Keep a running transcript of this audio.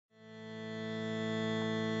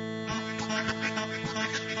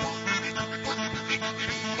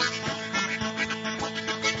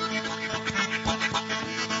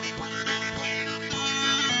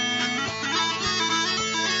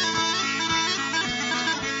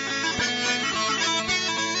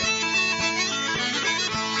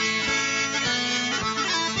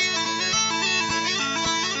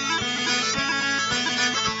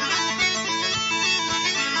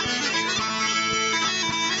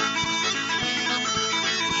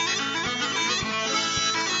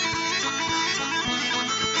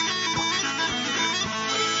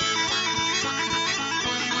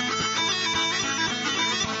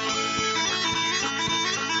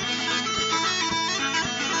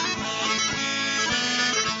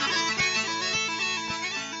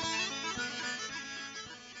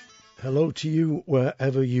Hello to you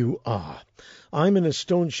wherever you are. I'm in a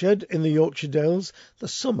stone shed in the Yorkshire Dales. The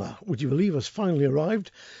summer, would you believe, has finally arrived.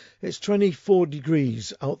 It's 24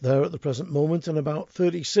 degrees out there at the present moment and about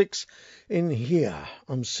 36 in here.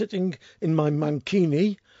 I'm sitting in my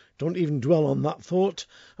mankini. Don't even dwell on that thought.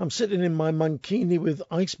 I'm sitting in my mankini with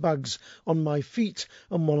ice bags on my feet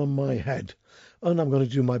and one on my head. And I'm going to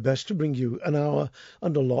do my best to bring you an hour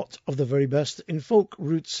and a lot of the very best in folk,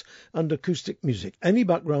 roots and acoustic music. Any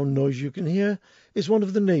background noise you can hear is one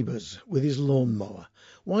of the neighbours with his lawnmower.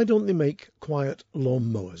 Why don't they make quiet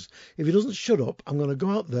lawnmowers? If he doesn't shut up, I'm going to go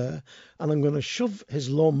out there and I'm going to shove his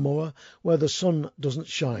lawnmower where the sun doesn't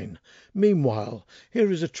shine. Meanwhile,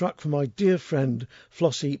 here is a track from my dear friend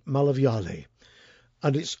Flossie Malaviale,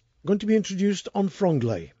 and it's going to be introduced on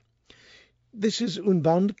Franglais. This is une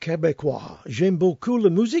bande québécoise. J'aime beaucoup la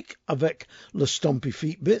musique avec le stompy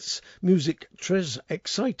feet bits, musique très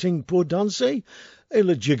exciting pour danser, et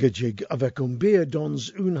le jig-a-jig avec un beer dans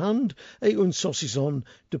une hand et un saucisson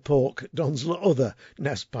de porc dans l'autre,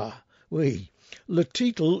 n'est-ce pas? Oui. Le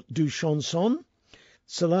titre du chanson,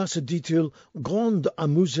 cela se dit-il Grande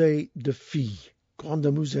amusée de filles. Grande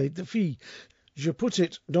amusée de filles. Je put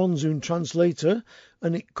it dans un translator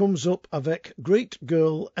and it comes up avec Great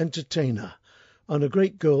Girl Entertainer. And a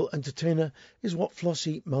great girl entertainer is what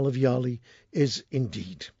Flossie Malaviale is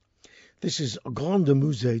indeed. This is Grande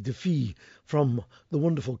Musée de Filles from the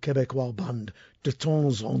wonderful Québécois band De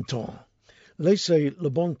Temps en Temps. Laissez le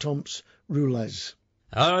bon temps rouler.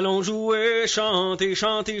 Allons jouer, chanter,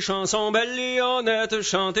 chanter, chanson belle et honnête,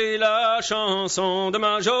 chanter la chanson de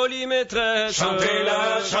ma jolie maîtresse. Chanter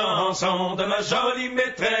la chanson de ma jolie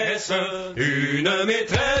maîtresse, une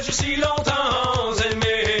maîtresse j'ai si longtemps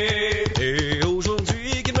aimée. Et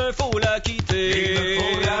aujourd'hui qu'il me faut la quitter,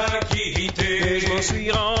 et je m'en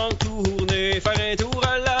suis retourné faire un tour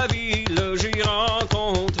à la ville. J'ai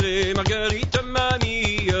rencontré Marguerite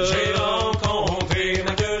mamie. J'ai rencontré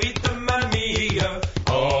Marguerite mamie.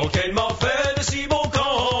 Oh, qu'elle m'a fait de si beaux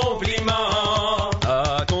compliments.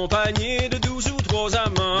 Accompagnée de 12 ou 3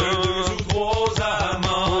 amants.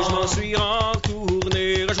 Je m'en suis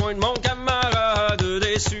retourné rejoindre mon camarade,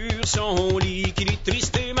 des sur son lit qu'il est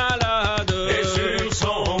triste et malade. Et sur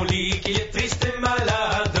son lit qu'il est triste et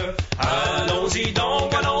malade. Allons-y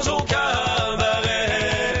donc, allons au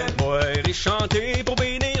cabaret. Boire et chanter pour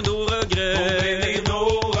bénir nos regrets.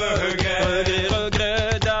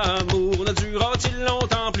 Regrets d'amour ne durera-t-il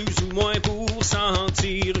longtemps, plus ou moins pour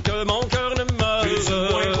sentir que mon cœur ne meurt. Plus ou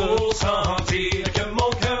moins pour sentir que mon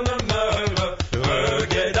cœur ne meurt.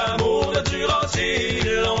 Regrets d'amour ne durera-t-il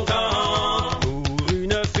longtemps. Pour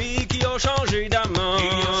une fille qui a changé d'amant.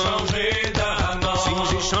 Si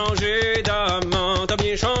j'ai changé d'amant, t'as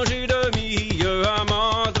bien changé de milieu.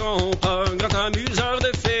 Amant trompeur, grand amuseur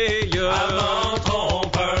de filles. Amant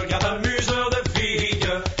trompeur, grand amuseur de filles.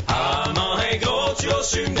 Amant ingrat, tu as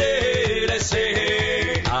su me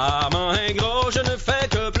délaisser. Amant ingrat, je ne fais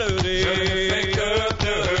que pleurer.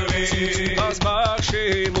 Si tu passes par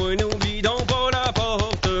chez moi, n'oublie donc pas la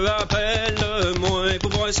porte. Appelle-moi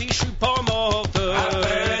pour voir si je suis pas morte.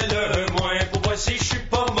 Appelle-moi pour voir si je suis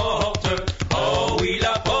pas morte. Oh oui,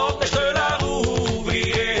 la porte, je te la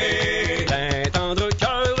rouvrirai. D'un tendre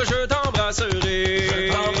cœur, je t'embrasserai. Mais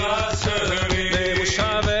moi, je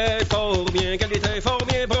savais fort bien qu'elle était fort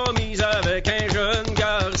bien promise avec un jeune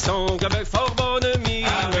garçon qui avait fort bonne mine.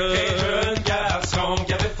 Avec un jeune garçon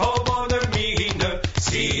qui avait fort bonne mine.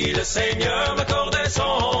 Si le Seigneur m'accordait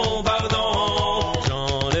son pardon,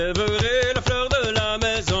 J'enlèverai la fleur de la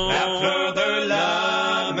maison. la fleur de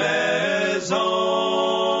la maison.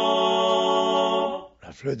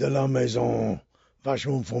 La fleur de la maison,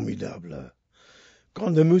 vachement formidable.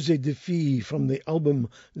 Grande Musée de Filles from the album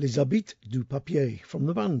Les Habits du Papier from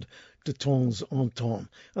the band De Temps en Temps.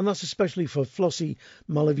 And that's especially for Flossie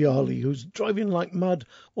Malaviale, who's driving like mad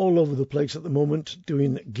all over the place at the moment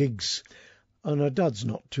doing gigs. And her dad's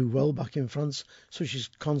not too well back in France, so she's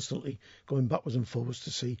constantly going backwards and forwards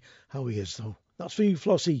to see how he is, though. That's for you,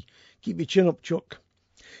 Flossie. Keep your chin up, Chuck.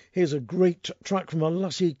 Here's a great track from a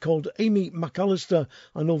lassie called Amy McAllister.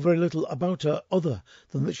 I know very little about her other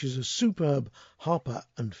than that she's a superb harper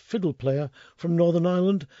and fiddle player from Northern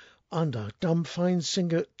Ireland and a damn fine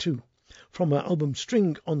singer too. From her album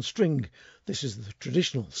String on String, this is the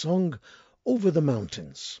traditional song Over the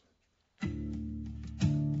Mountains.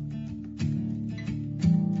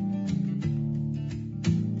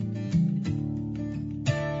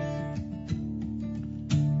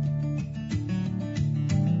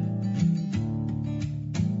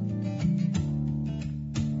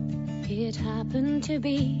 It happened to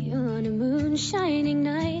be on a moon-shining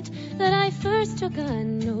night that I first took a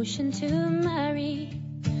notion to marry.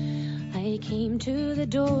 I came to the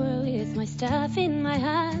door with my staff in my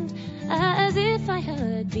hand, as if I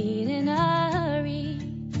had been in a hurry.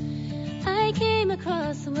 I came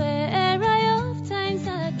across where I oft times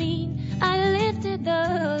had been. I lifted the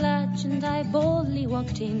latch and I boldly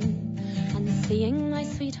walked in, and seeing my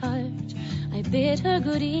sweetheart, I bid her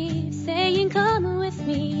good eve, saying, come with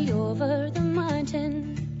me over the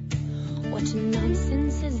mountain. What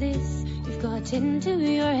nonsense is this you've got into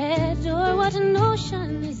your head, or what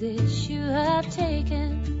notion is this you have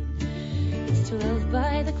taken? It's 12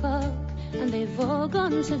 by the clock, and they've all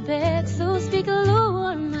gone to bed, so speak low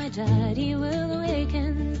or my daddy will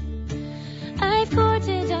awaken. I've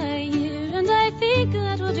courted a year, and I think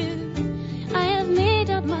that will do. I have made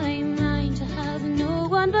up my mind to have no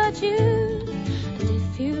one but you. And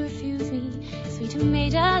if you refuse me, sweet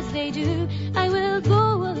maid, as they do, I will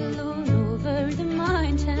go alone over the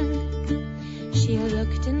mountain. She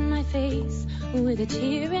looked in my face with a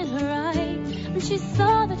tear in her eye, and she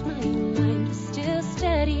saw that my mind was still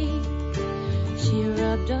steady. She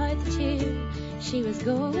rubbed out the tear, she was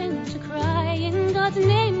going to cry. In God's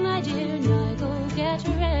name, my dear, now go get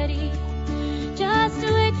ready. Just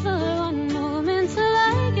wait for one moment till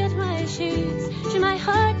I get my shoes. My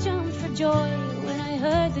heart jumped for joy when I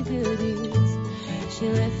heard the good news. She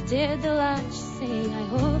lifted the latch, saying, I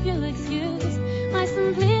hope you'll excuse my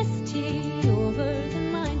simplicity over the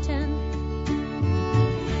mountain.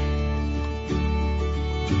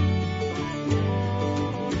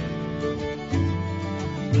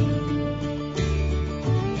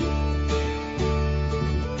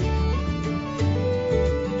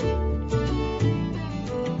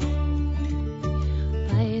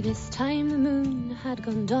 This time the moon had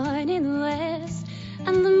gone down in the west,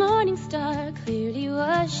 and the morning star clearly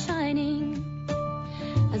was shining,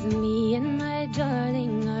 as me and my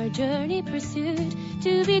darling our journey pursued,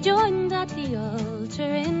 to be joined at the altar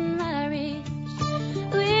in marriage.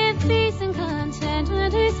 With peace and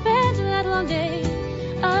contentment we spent that long day,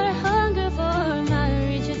 our hunger for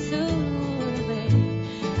marriage had soon worn away.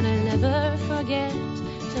 And I'll never forget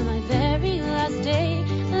till my very last day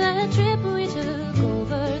that trip we took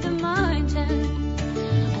over the mountain.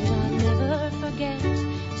 And I'll never forget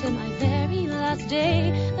till my very last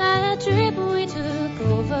day that trip we took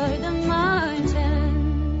over the mountain.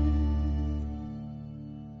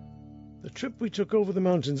 The trip we took over the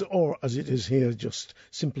mountains, or as it is here, just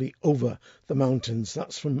simply over the mountains.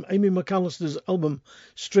 That's from Amy McAllister's album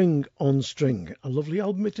String on String. A lovely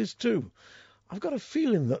album it is too. I've got a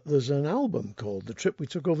feeling that there's an album called The Trip We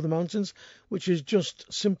Took Over the Mountains, which is just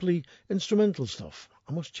simply instrumental stuff.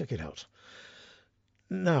 I must check it out.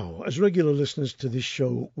 Now, as regular listeners to this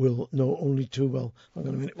show will know only too well, hang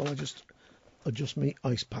on a minute while I just adjust my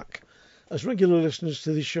ice pack. As regular listeners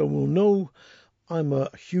to this show will know, I'm a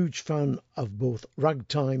huge fan of both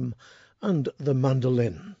ragtime and the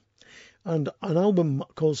mandolin. And an album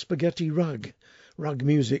called Spaghetti Rag, rag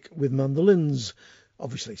music with mandolins.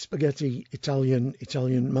 Obviously, spaghetti, Italian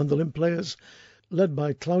mandolin players, led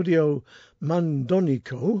by Claudio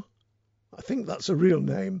Mandonico. I think that's a real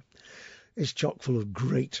name. Is chock full of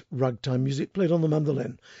great ragtime music played on the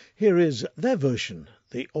mandolin. Here is their version,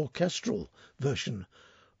 the orchestral version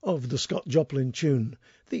of the Scott Joplin tune,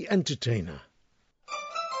 The Entertainer.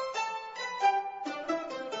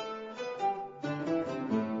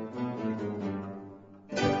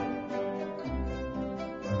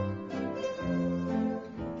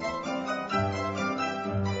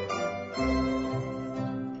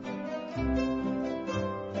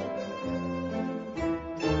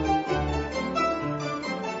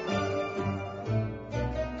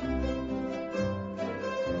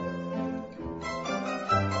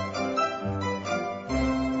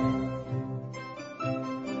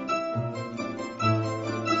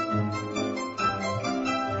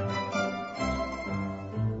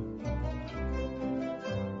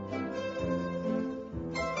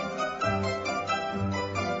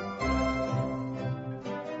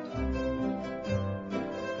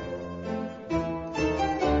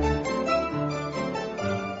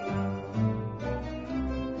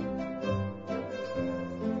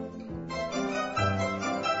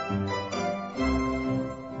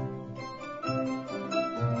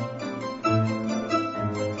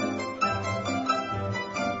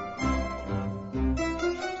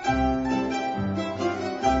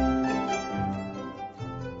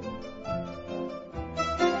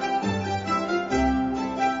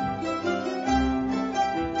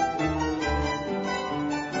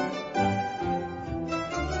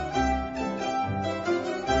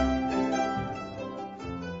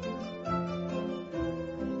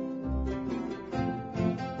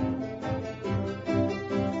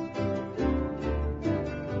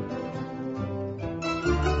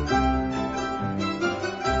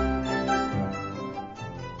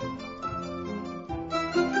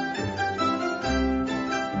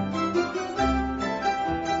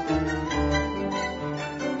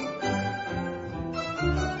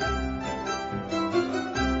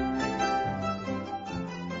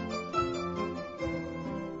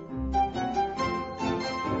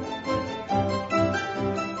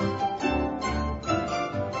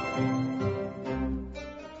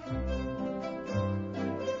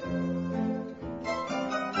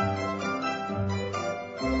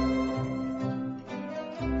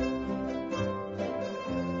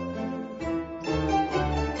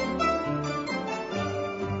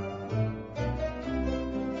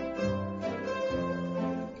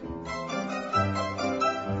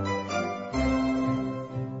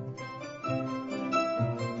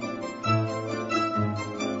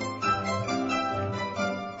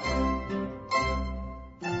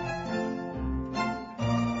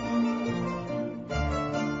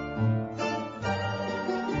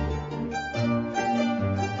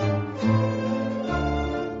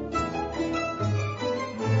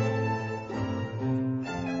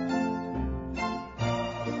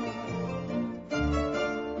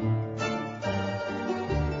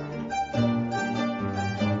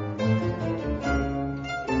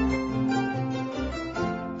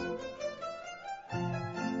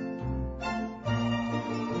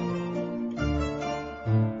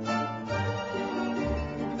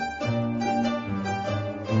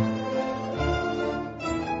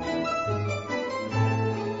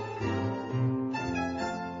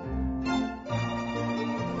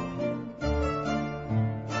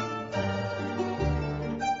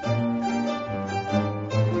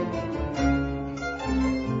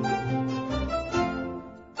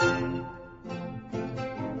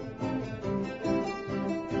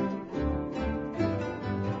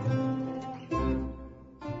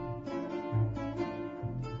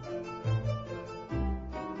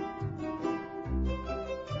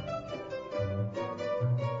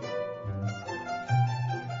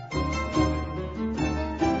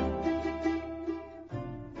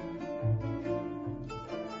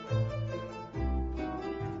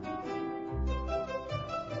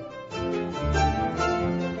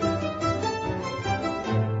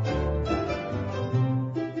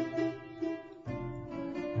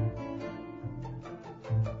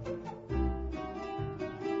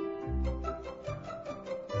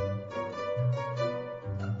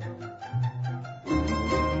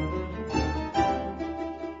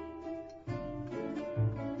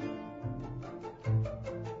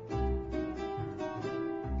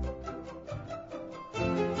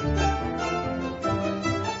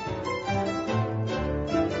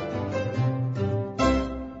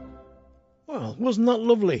 wasn't that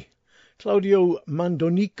lovely? Claudio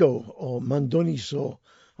Mandonico, or Mandoniso,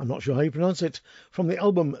 I'm not sure how you pronounce it, from the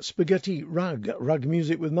album Spaghetti Rag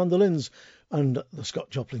music with mandolins, and the Scott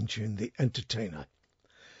Joplin tune, The Entertainer.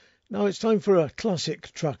 Now it's time for a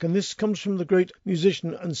classic track, and this comes from the great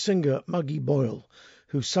musician and singer Maggie Boyle,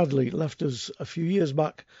 who sadly left us a few years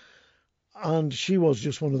back, and she was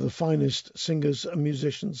just one of the finest singers and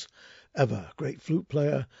musicians ever. Great flute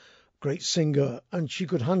player, great singer, and she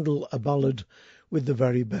could handle a ballad with the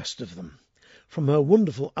very best of them. From her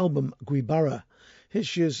wonderful album Guibara, here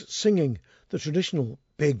she is singing the traditional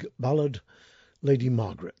big ballad, Lady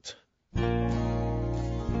Margaret.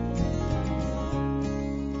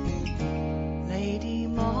 Lady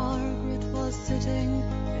Margaret was sitting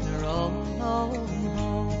in her own home.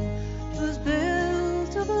 'Twas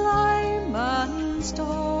built of lime and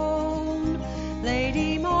stone.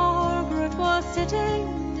 Lady Margaret was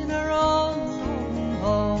sitting in her own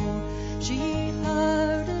home. She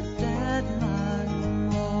heard a dead man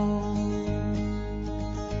moan.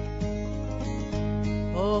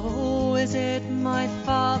 Oh, is it my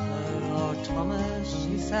father, Lord Thomas,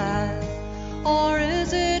 she said, or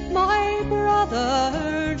is it my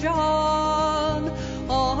brother John,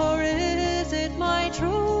 or is it my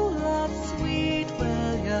true love, sweet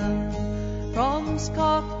William, from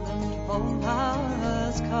Scotland home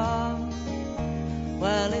has come?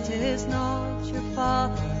 Well, it is not your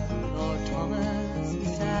father, Lord Thomas, he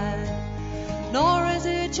said, nor is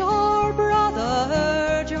it your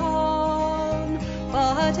brother John,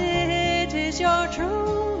 but it is your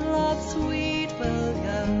true love, sweet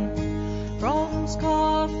William, from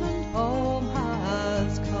Scotland home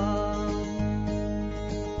has come.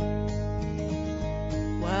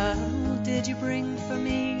 Well, did you bring for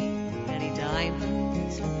me any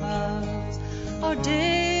diamonds or pearls, or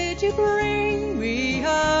did you bring me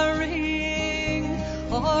a ring,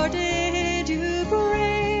 or did you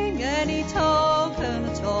bring any token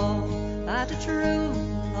at all that a true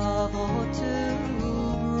love ought to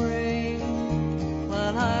bring?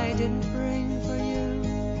 Well, I didn't bring for you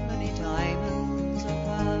any diamonds or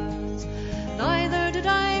pearls, neither did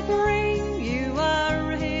I bring you a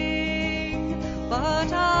ring,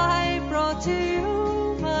 but I brought to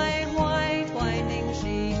you my white winding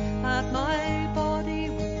sheet that my body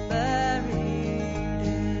was buried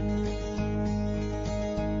in.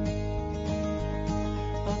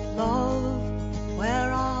 But love,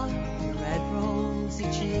 where are your red rosy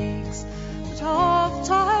cheeks that oft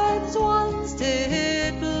times once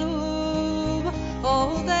did bloom?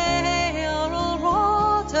 Oh, they are all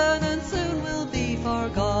rotten and soon will be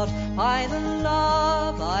forgot by the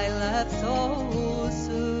love I left so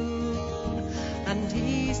soon. And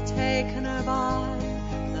he's taken her by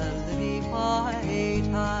the lily white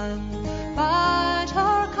hand, bade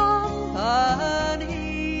her company,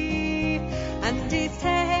 and he's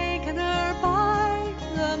taken her by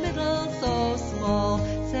the middle so small,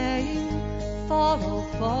 saying, follow,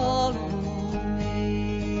 follow me.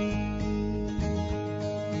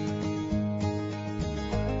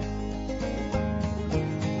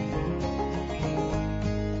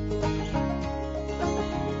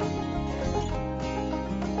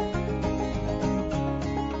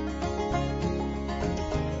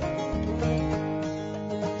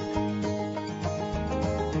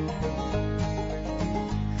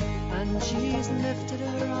 And she's lifted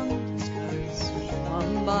her underskirts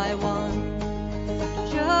one by one,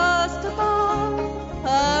 just above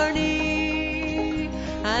her knee,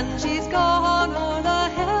 and she's gone o'er the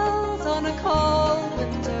hills on a cold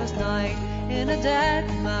winter's night in a dead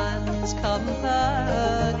man's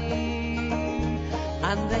company.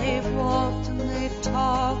 And they've walked and they've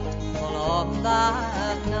talked all on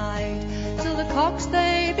that night, till the cocks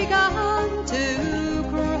they began to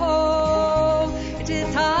crow. It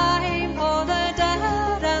is time for the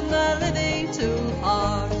dead and the living to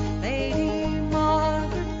part. Lady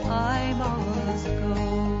Margaret, I must go.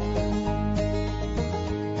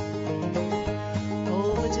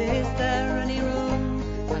 Oh, but is there any room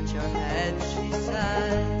at your head, she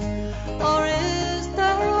said, or is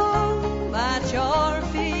there room at your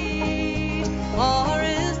feet, or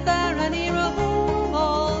is there any room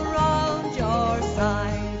all round your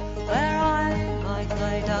side where I might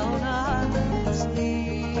lie down and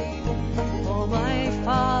sleep? Oh, my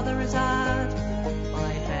father is at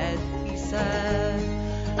my bed, he said,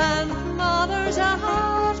 and mother's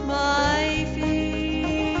at my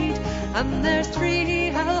feet, and there's 3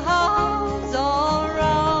 hellhounds all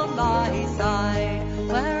round my side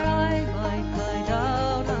where I might lie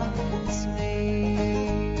down and sleep.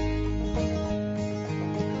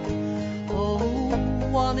 Oh,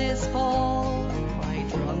 one is for my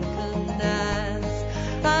drunkenness,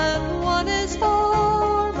 and one is for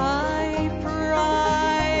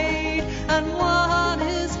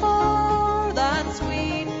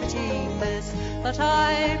that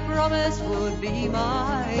I promised would be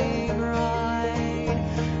my bride.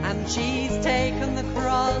 And she's taken the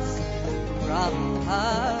cross from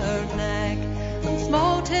her neck and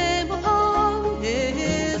smote him upon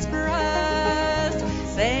his breast,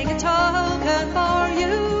 saying a token for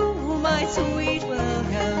you, my sweet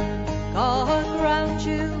William, God grant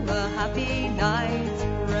you a happy night's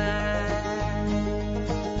rest.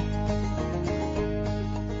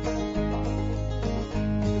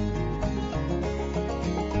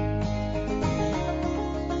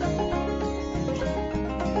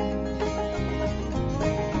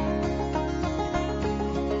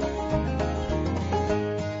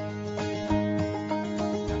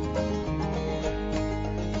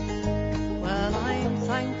 Well, I'm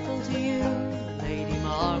thankful to you, Lady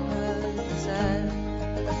Margaret said,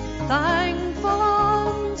 thankful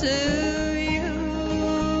unto you.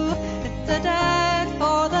 It's the dead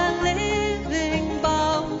for the living,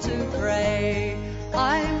 bound to pray.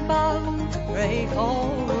 I'm bound to pray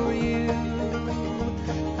for you.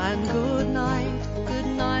 And good night,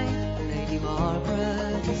 Lady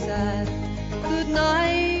Margaret said. Good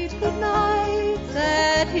night,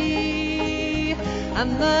 said he.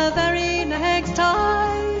 And the very next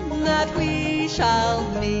time that we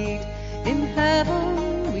shall meet in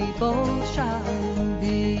heaven, we both shall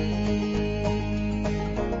be.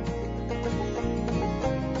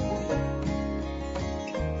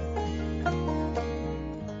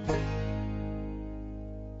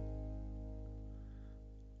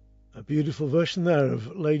 A beautiful version there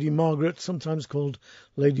of Lady Margaret, sometimes called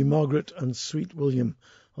Lady Margaret and Sweet William,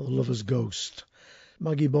 or The Lover's Ghost.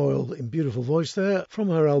 Maggie Boyle in beautiful voice there from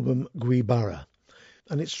her album Gui Barra.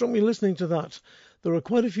 And it struck me listening to that, there are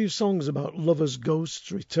quite a few songs about lovers'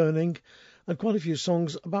 ghosts returning, and quite a few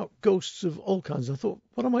songs about ghosts of all kinds. I thought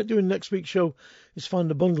what I might do in next week's show is find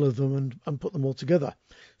a bundle of them and put them all together.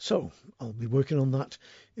 So I'll be working on that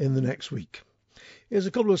in the next week. Here's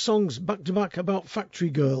a couple of songs back to back about factory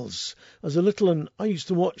girls. As a little one, I used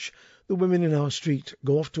to watch the women in our street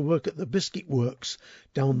go off to work at the biscuit works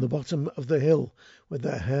down the bottom of the hill with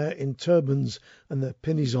their hair in turbans and their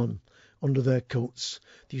pinnies on under their coats.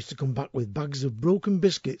 They used to come back with bags of broken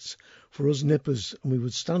biscuits for us nippers, and we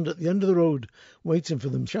would stand at the end of the road waiting for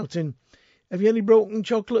them, shouting, "Have you any broken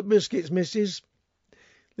chocolate biscuits, missus?"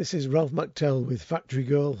 This is Ralph McTell with Factory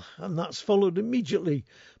Girl, and that's followed immediately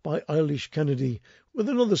by Eilish Kennedy with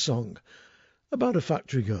another song about a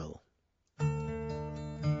factory girl.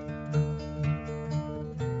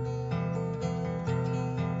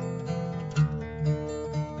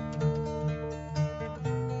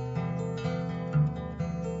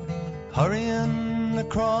 Hurrying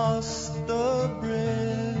across the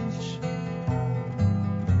bridge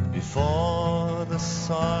before the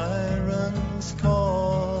sirens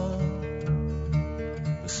call.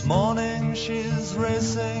 This morning she's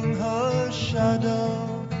racing her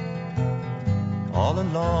shadow all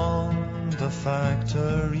along the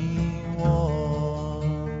factory wall.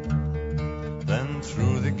 Then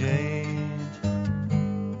through the gate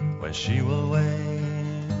where she will wait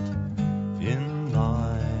in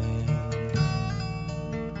line.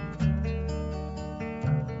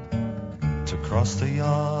 Across the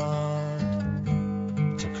yard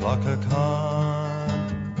to clock a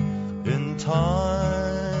card in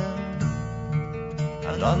time,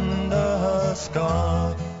 and under her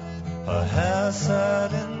scarf, her hair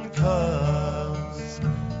set in curls,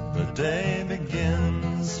 the day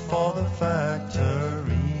begins for the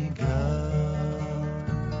factory girl.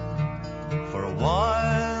 For a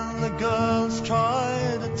while the girls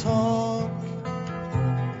try to talk,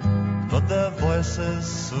 but their voices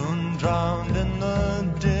soon drowned in the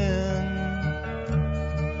din,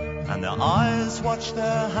 and their eyes watch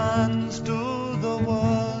their hands do the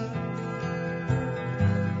work,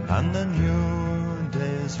 and the new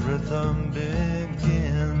day's rhythm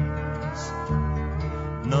begins.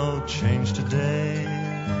 No change today,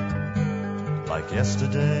 like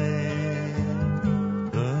yesterday,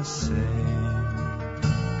 the same.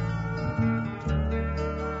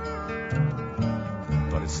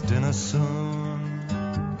 But it's dinner soon,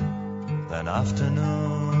 then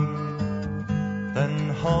afternoon, then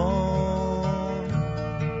home,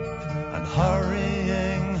 and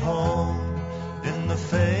hurrying home in the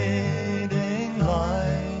fading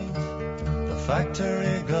light. The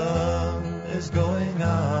factory girl is going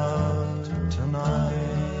out tonight.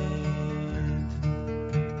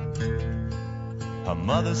 Her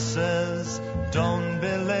mother says, don't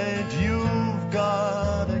be late, you've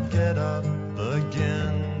gotta get up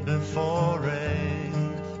again before 8.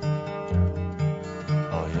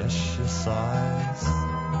 Oh yes, she sighs,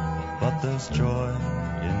 but there's joy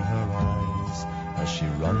in her eyes as she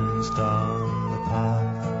runs down the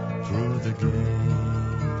path through the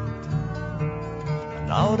gate.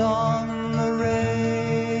 And out on the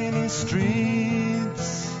rainy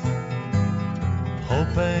streets,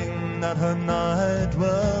 hoping that her night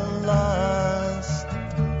will last.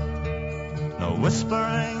 No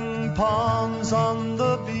whispering palms on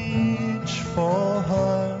the beach for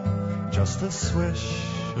her, just the swish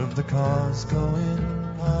of the cars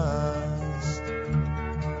going past.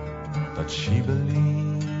 But she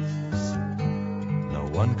believes no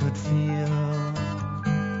one could feel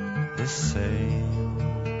the same.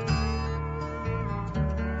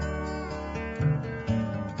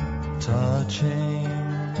 Touching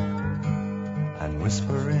and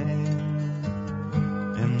whispering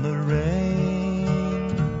in the rain,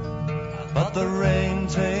 but the rain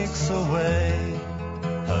takes away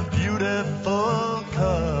her beautiful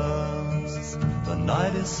curves. The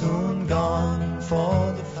night is soon gone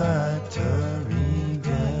for the factory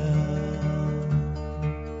girl.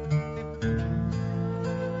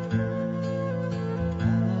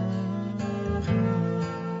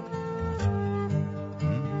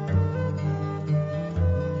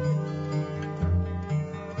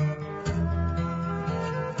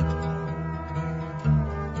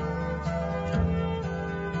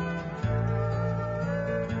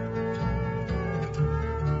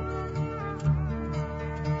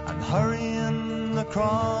 Hurrying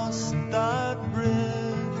across that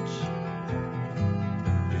bridge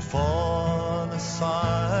before the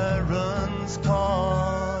sirens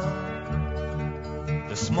call.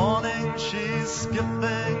 This morning she's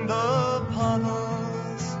skipping the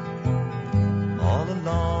puddles all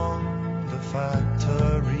along the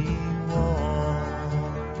factory wall.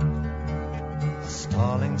 The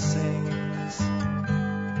starling sings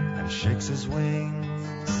and shakes his wings.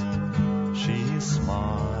 She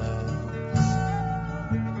smiles.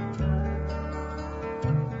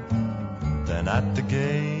 Then at the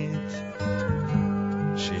gate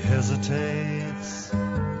she hesitates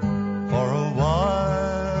for a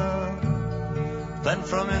while. Then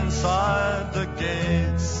from inside the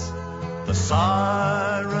gates the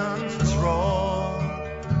sirens roar,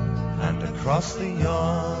 and across the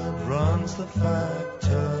yard runs the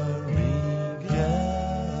factory girl.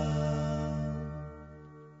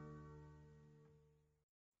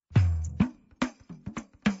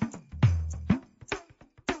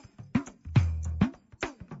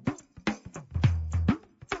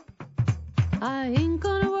 I ain't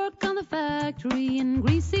gonna work on the factory and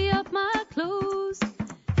greasy up my clothes.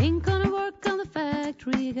 Ain't gonna work on the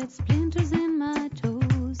factory, got splinters in my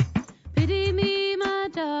toes. Pity me, my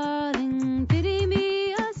darling, pity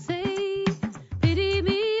me, I say. Pity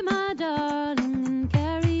me, my darling, and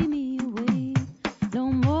carry me away.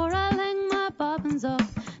 No more I'll hang my bobbins up,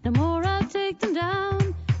 no more I'll take them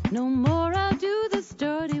down. No more I'll do this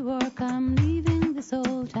dirty work, I'm leaving this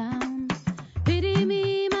old town. Pity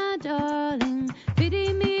me, my darling,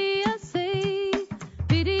 pity me, I say.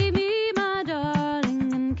 Pity me, my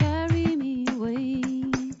darling, and carry me away.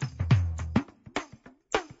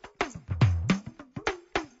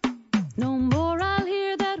 No more I'll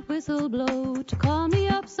hear that whistle blow to call me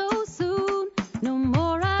up so soon. No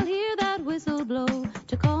more I'll hear that whistle blow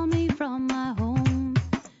to call me from my home.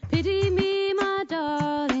 Pity me, my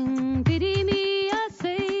darling, pity me, I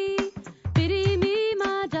say. Pity me,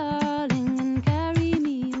 my darling, and carry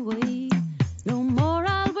me away. No more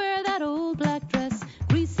I'll wear that old black dress,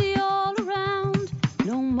 greasy all around.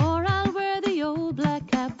 No more I'll wear the old black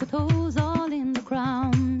cap with holes all in the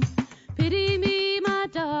crown. Pity me, my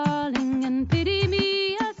darling, and pity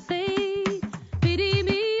me, I say. Pity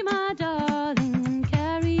me, my darling, and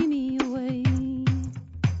carry me away.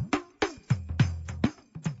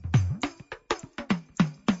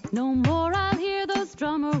 No more I'll hear those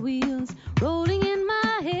drummer wheels rolling in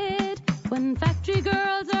my head. When factory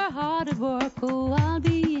girls are hard at work, oh, I'll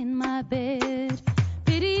be in my bed.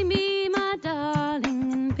 Pity me, my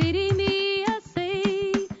darling, and pity me, I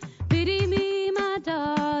say. Pity me, my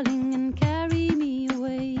darling, and carry me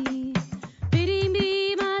away. Pity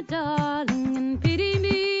me, my darling, and pity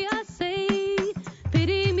me, I say.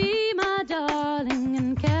 Pity me, my darling,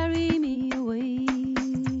 and carry me away.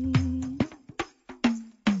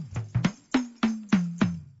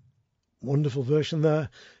 Wonderful version there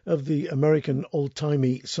of the American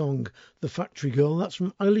old-timey song The Factory Girl. That's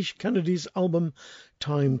from Eilish Kennedy's album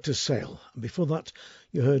Time to Sail. And before that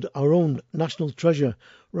you heard our own national treasure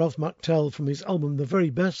Ralph McTell from his album The Very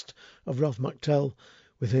Best of Ralph McTell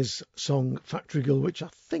with his song Factory Girl, which I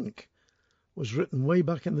think was written way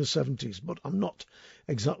back in the 70s, but I'm not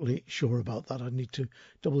exactly sure about that. I need to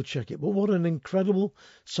double check it. But what an incredible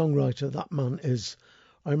songwriter that man is,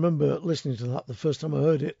 I remember listening to that the first time I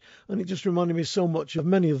heard it, and it just reminded me so much of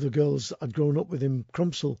many of the girls I'd grown up with in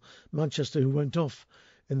Crumpsall, Manchester, who went off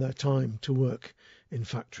in their time to work in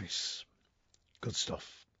factories. Good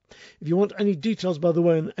stuff. If you want any details, by the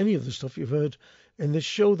way, on any of the stuff you've heard in this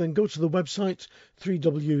show, then go to the website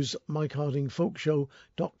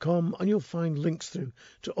 3wsmikehardingfolkshow.com and you'll find links through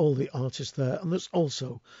to all the artists there. And there's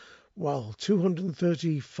also,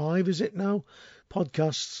 235 is it now,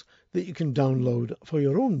 podcasts that you can download for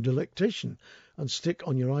your own delectation and stick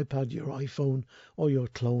on your iPad, your iPhone, or your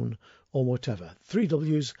clone, or whatever.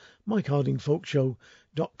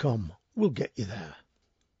 3wsmikehardingfolkshow.com will get you there.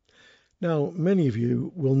 Now, many of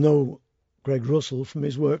you will know Greg Russell from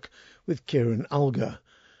his work with Kieran Alger.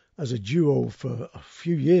 As a duo for a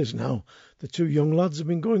few years now, the two young lads have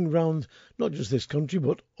been going round not just this country,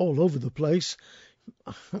 but all over the place.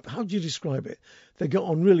 How do you describe it? They get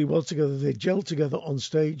on really well together. They gel together on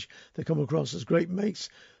stage. They come across as great mates.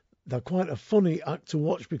 They're quite a funny act to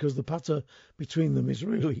watch because the patter between them is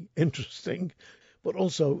really interesting. But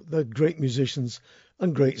also, they're great musicians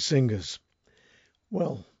and great singers.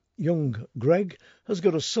 Well, young Greg has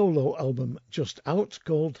got a solo album just out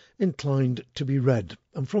called Inclined to be Read.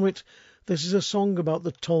 And from it, this is a song about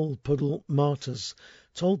the Tolpuddle Martyrs.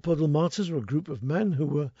 Tolpuddle Martyrs were a group of men who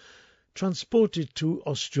were transported to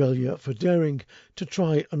Australia for daring to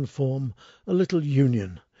try and form a little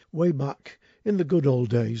union way back in the good old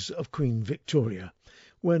days of Queen Victoria,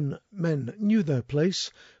 when men knew their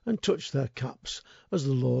place and touched their caps as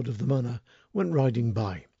the lord of the manor went riding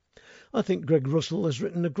by. I think Greg Russell has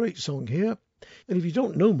written a great song here, and if you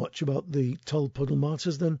don't know much about the Tolpuddle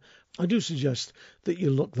Martyrs, then I do suggest that you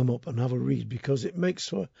look them up and have a read, because it makes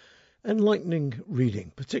for enlightening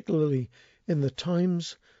reading, particularly in the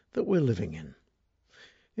times that we're living in.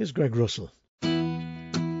 Here's Greg Russell.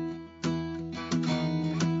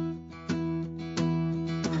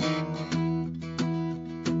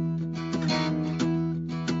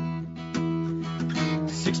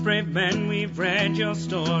 6 brave men, we've read your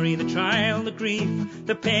story, the trial, the grief,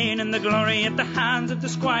 the pain and the glory at the hands of the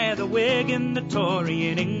squire, the Whig and the Tory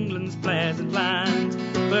in England's pleasant land.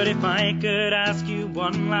 But if I could ask you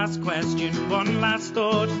one last question, one last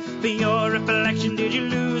thought, for your recollection, did you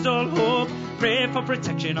lose all hope? Pray for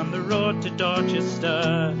protection on the road to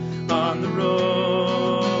Dorchester, on the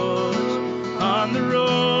road,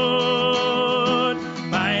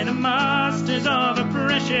 by the masters of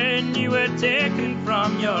oppression, you were taken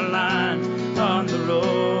from your land, on the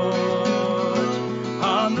road,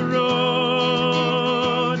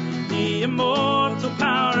 the immortal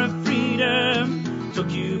power of freedom took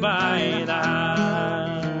you by the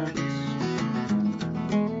hand.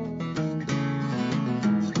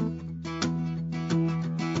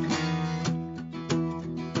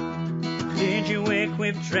 Did you wake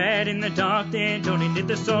with dread in the dark day dawning? Did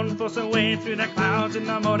the sun force away through the clouds in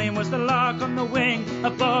the morning? Was the lark on the wing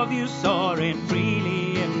above you soaring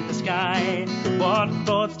freely in the sky? What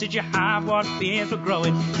thoughts did you have? What fears were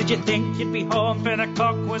growing? Did you think you'd be home for the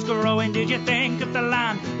cock was crowing? Did you think of the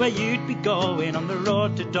land where you'd be going on the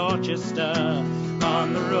road to Dorchester?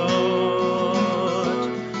 On the road,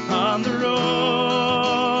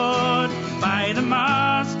 by the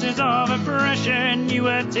masters of oppression, you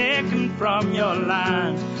were taken from your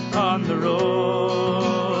land, on the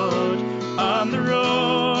road,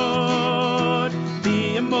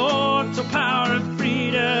 the immortal power of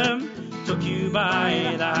freedom took you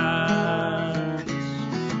by the hand.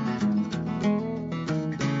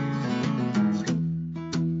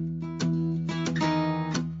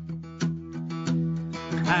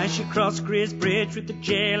 As you crossed Greer's Bridge with the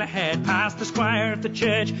jail ahead, past the squire of the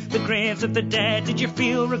church, the graves of the dead, did you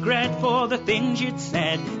feel regret for the things you'd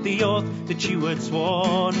said, the oath that you had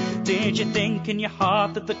sworn? Did you think in your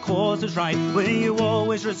heart that the cause was right? Were you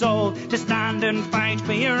always resolved to stand and fight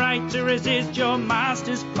for your right to resist your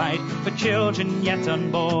master's plight, for children yet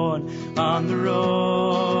unborn? On the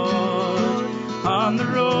road,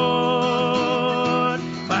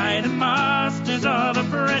 by the masters of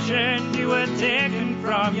oppression, you were taken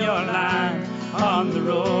from your land, on the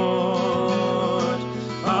road,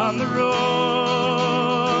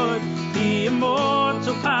 the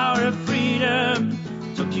immortal power of freedom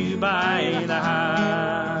took you by the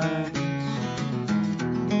hand.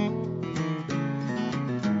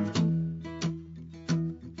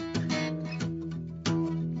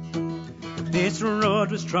 This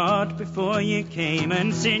road was trod before you came,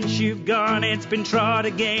 and since you've gone it's been trod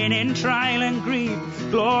again, in trial and grief,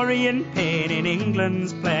 glory and pain, in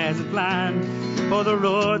England's pleasant land. For the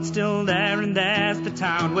road's still there, and there's the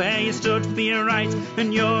town where you stood for your right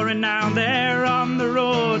and your renown. There on the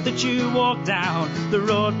road that you walked down, the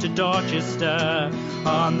road to Dorchester.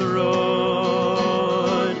 On the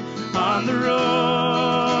road,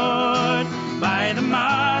 by the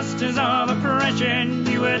masters of oppression,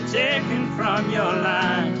 you were taken from your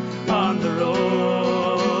land. On the road,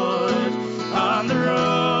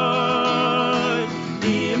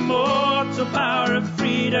 the immortal power of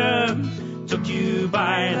freedom took you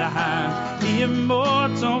by the hand. The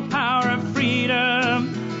immortal power of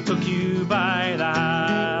freedom took you by the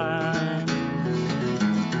hand.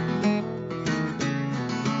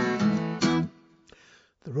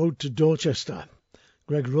 The Road to Dorchester,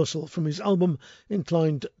 Greg Russell, from his album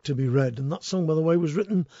Inclined to be Read. And that song, by the way, was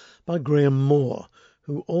written by Graham Moore,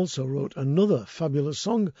 who also wrote another fabulous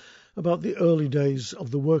song about the early days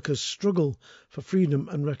of the workers' struggle for freedom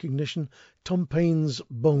and recognition, Tom Paine's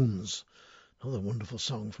Bones. Another wonderful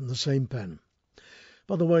song from the same pen.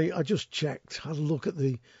 By the way, I just checked, had a look at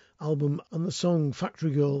the album, and the song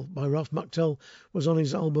Factory Girl by Ralph McTell was on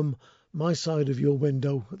his album My Side of Your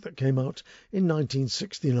Window that came out in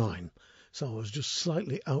 1969. So I was just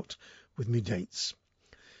slightly out with me dates.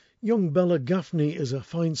 Young Bella Gaffney is a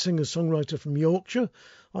fine singer-songwriter from Yorkshire.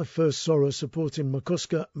 I first saw her supporting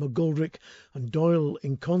McCusker, McGoldrick and Doyle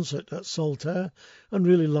in concert at Saltaire and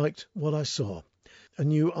really liked what I saw. A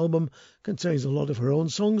new album contains a lot of her own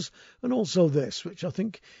songs, and also this, which I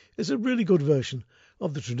think is a really good version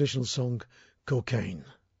of the traditional song Cocaine.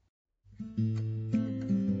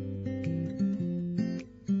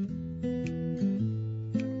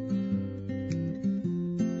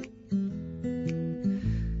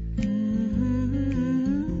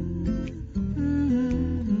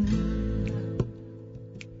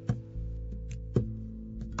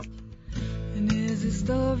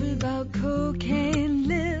 Story about cocaine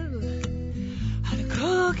live on a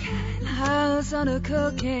cocaine house on a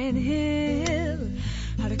cocaine hill,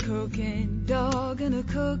 had a cocaine dog and a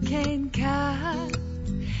cocaine cat,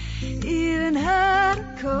 even had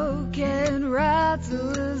a cocaine rat. It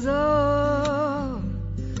was all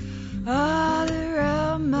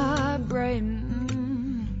around my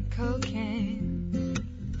brain, cocaine.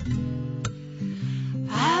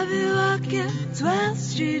 I've been walking 12th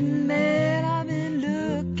Street, man, I've been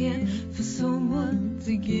looking for someone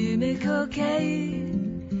to give me cocaine.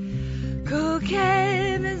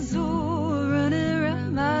 Cocaine is all running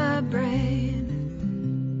around my brain.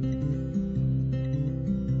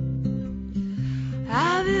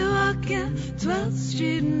 I've been walking 12th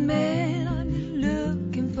Street, man, I've been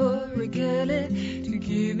looking for a girl to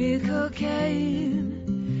give me cocaine.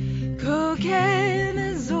 Cocaine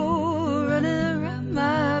is all running around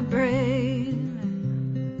my brain.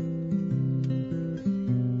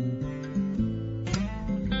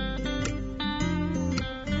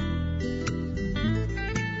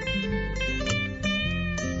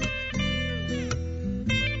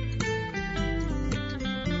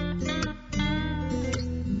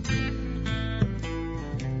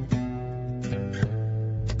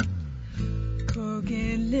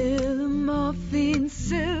 Little morphine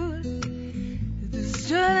suit, the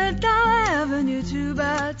strut down Avenue 2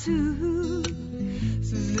 by 2.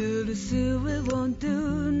 Says little Sue, it won't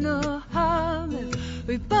do no harm if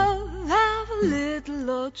we both have a little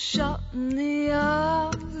old shot in the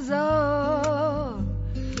arms. Oh,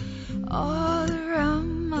 all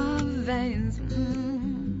around my veins,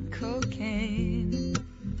 cocaine.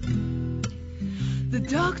 The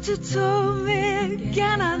doctor told me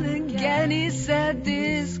again and again, he said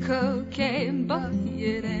this cocaine, but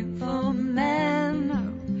it ain't for men.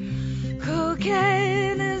 No.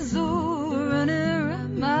 Cocaine is all running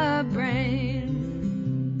around my brain.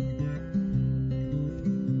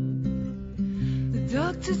 The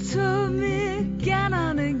doctor told me again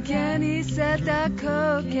and again, he said that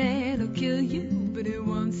cocaine will kill you, but it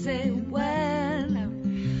won't say when. No.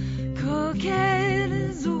 Cocaine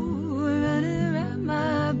is all running around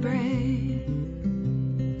my brain.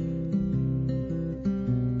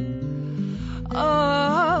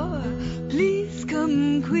 Oh, please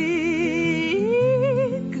come quick,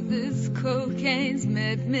 this cocaine's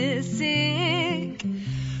made me sick.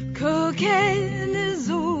 Cocaine is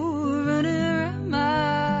all running around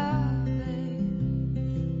my veins.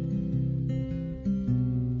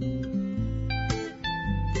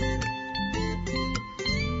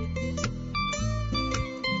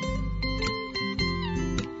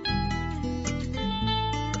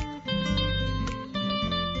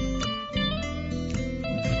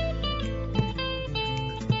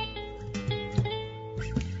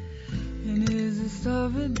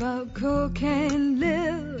 story about Cocaine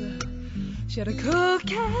Lil. She had a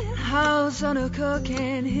cocaine house on a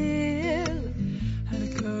cocaine hill, had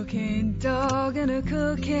a cocaine dog and a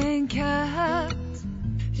cocaine cat.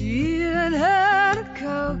 She even had a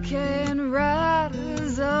cocaine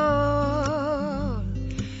rider's all.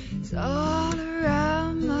 It's all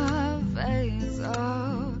around my veins,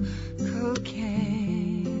 all cocaine.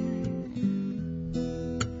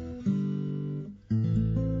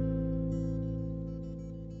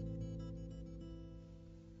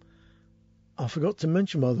 I forgot to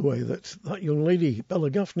mention, by the way, that young lady, Bella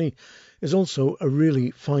Gaffney, is also a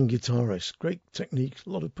really fine guitarist. Great technique, a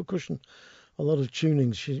lot of percussion, a lot of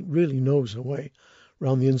tunings. She really knows her way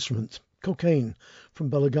around the instrument. Cocaine from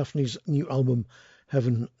Bella Gaffney's new album,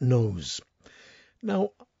 Heaven Knows.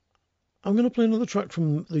 Now, I'm going to play another track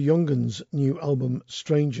from the Young'uns' new album,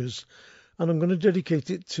 Strangers, and I'm going to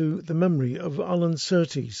dedicate it to the memory of Alan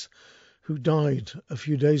Surtees, who died a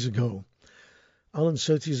few days ago. Alan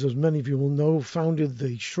Surtees, as many of you will know, founded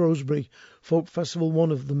the Shrewsbury Folk Festival,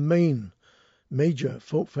 one of the major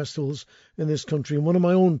folk festivals in this country, and one of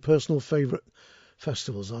my own personal favourite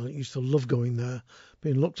festivals. I used to love going there,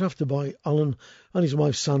 being looked after by Alan and his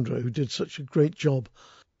wife Sandra, who did such a great job,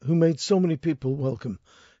 who made so many people welcome,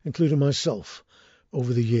 including myself,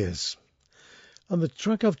 over the years. And the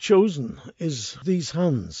track I've chosen is These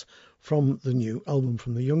Hands from the new album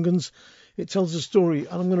from the Young'uns. It tells a story,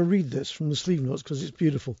 and I'm going to read this from the sleeve notes because it's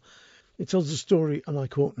beautiful. It tells a story, and I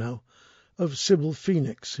quote now, of Sybil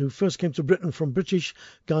Phoenix, who first came to Britain from British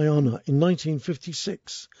Guyana in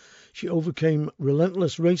 1956. She overcame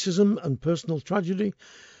relentless racism and personal tragedy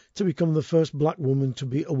to become the first black woman to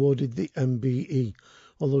be awarded the MBE,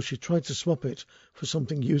 although she tried to swap it for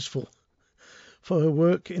something useful, for her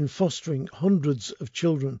work in fostering hundreds of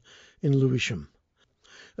children in Lewisham.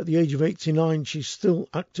 At the age of 89, she's still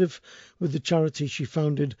active with the charity she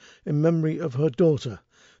founded in memory of her daughter,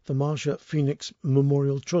 the Marsha Phoenix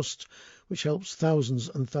Memorial Trust, which helps thousands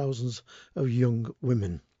and thousands of young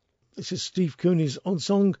women. This is Steve Cooney's own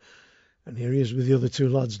song, and here he is with the other two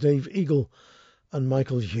lads, Dave Eagle and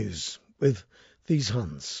Michael Hughes, with These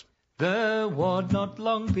Hands. The war not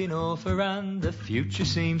long been over and the future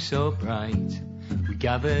seems so bright. We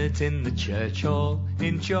gathered in the church hall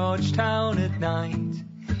in Georgetown at night.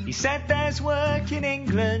 He said there's work in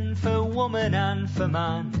England for woman and for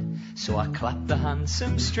man. So I clapped the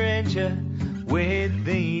handsome stranger with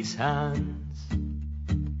these hands.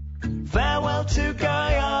 Farewell to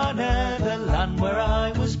Guyana, the land where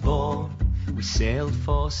I was born. We sailed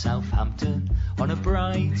for Southampton on a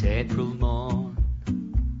bright April morn.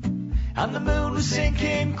 And the moon was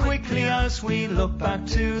sinking quickly as we looked back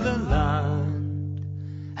to the land.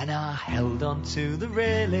 And I held on to the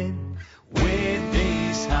railing with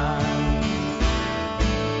these hands.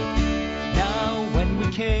 Now when we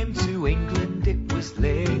came to England it was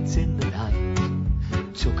late in the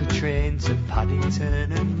night. Took a train to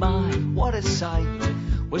Paddington and my, what a sight.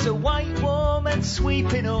 Was a white woman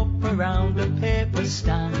sweeping up around a paper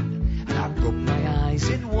stand. And I rubbed my eyes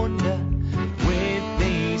in wonder with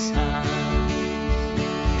these hands.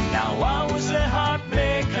 Now I was a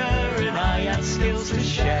heartmaker and I had skills to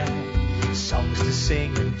share, songs to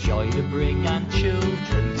sing and joy to bring and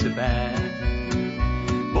children to bear.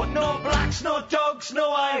 But no blacks, no dogs,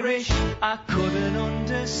 no Irish I couldn't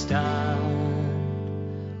understand.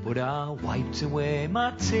 But I wiped away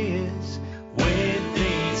my tears with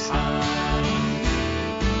these hands.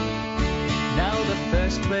 Now the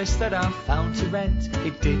first place that I found to rent,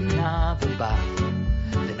 it didn't have a bath.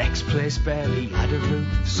 The next place barely had a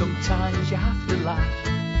roof, sometimes you have to laugh.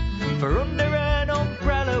 For under an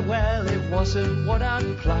umbrella, well, it wasn't what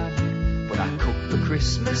I'd planned. But I cooked the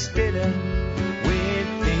Christmas dinner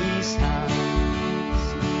with these hands.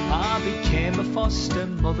 I became a foster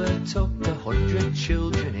mother, took 100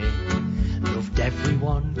 children in. Loved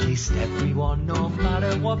everyone, kissed everyone, no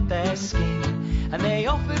matter what their skin. And they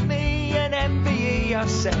offered me an MBE, I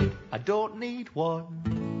said, I don't need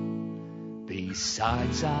one.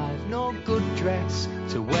 Besides, I've no good dress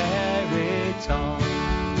to wear it on.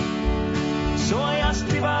 So I asked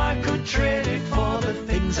if I could trade it for the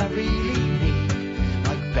things I really need,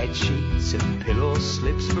 like bed sheets and pillow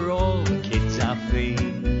slips for all the kids I feed.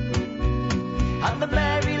 And the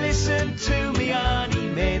Mary listened to me and he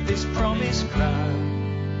made this promise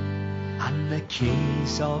grand. And the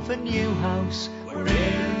keys of a new house were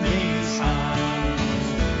in his hands.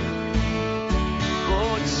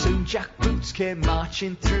 But soon Jack Boots came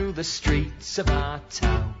marching through the streets of our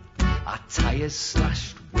town. Our tyres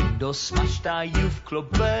slashed, windows smashed, our youth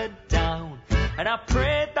club burned down. And I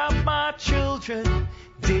prayed that my children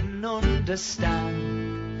didn't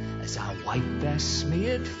understand. as I wipe their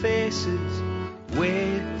smeared faces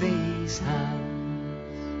with these hands.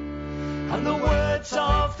 And the words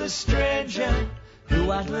of the stranger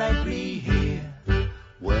who had led me here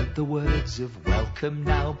weren't the words of welcome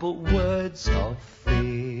now, but words of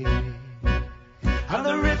fear. And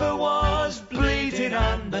the river was bleeding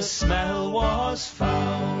and the smell was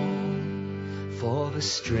foul, for the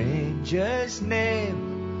stranger's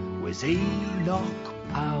name was Enoch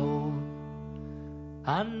Powell.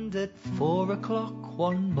 And at 4 o'clock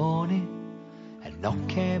one morning, a knock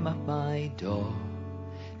came at my door.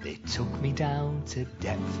 They took me down to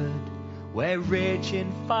Deptford, where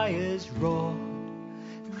raging fires roared.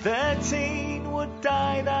 13 would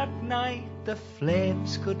die that night, the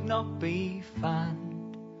flames could not be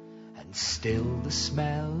fanned, and still the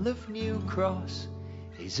smell of New Cross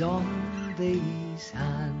is on these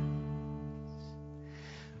hands.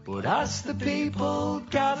 But as the people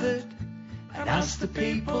gathered, and as the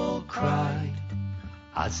people cried,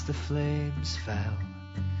 as the flames fell,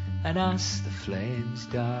 and as the flames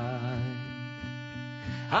died,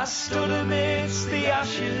 I stood amidst the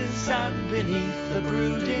ashes and beneath the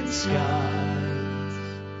brooding skies.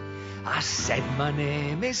 I said, my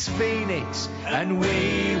name is Phoenix, and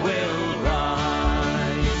we will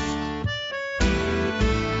rise.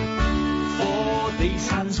 For these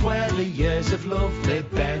hands wear the years of love, they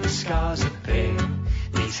bear the scars of pain.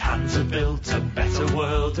 These hands have built a better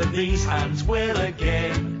world, and these hands will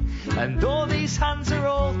again. And though these hands are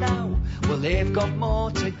old now, well, they've got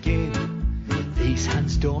more to give. These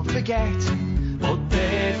hands don't forget, but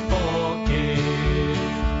they forgive.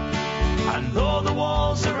 And though the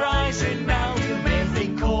walls are rising now, you may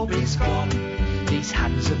think hope is gone. These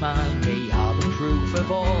hands of mine, they are the proof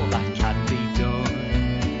of all that can be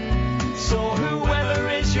done. So whoever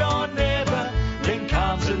is your neighbour, link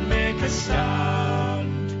arms and make a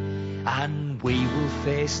stand. And we will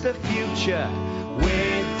face the future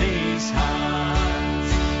with these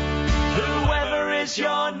hands. Whoever is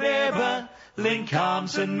your neighbour, link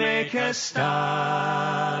arms and make a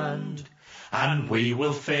stand. And we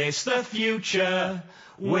will face the future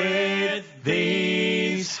with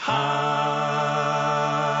these hands.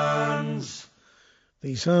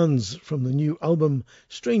 These Hands from the new album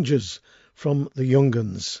Strangers from the Young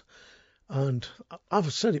Uns. And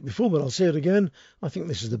I've said it before, but I'll say it again. I think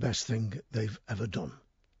this is the best thing they've ever done.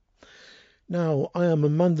 Now, I am a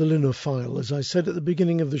mandolinophile. As I said at the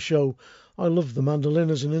beginning of the show, I love the mandolin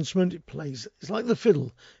as an instrument. It plays, it's like the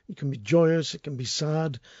fiddle. It can be joyous, it can be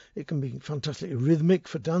sad, it can be fantastically rhythmic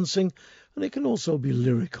for dancing, and it can also be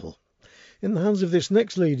lyrical. In the hands of this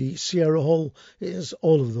next lady, Sierra Hull, it is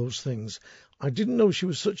all of those things. I didn't know she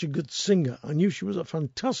was such a good singer. I knew she was a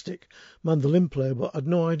fantastic mandolin player, but I had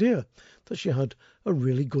no idea that she had a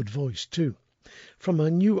really good voice too. From her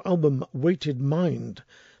new album, Weighted Mind,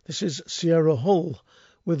 this is Sierra Hull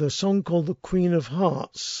with a song called The Queen of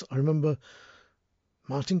Hearts. I remember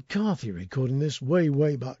Martin Carthy recording this way,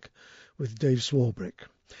 way back with Dave Swarbrick.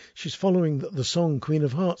 She's following the song Queen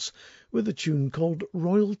of Hearts with a tune called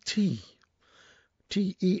Royal Tea.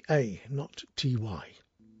 T-E-A, not T-Y.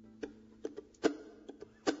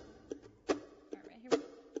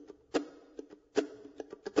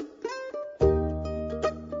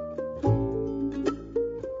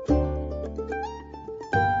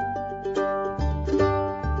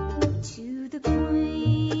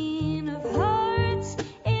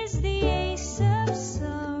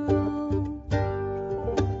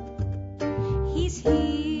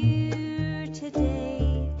 Here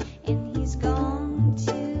today and he's gone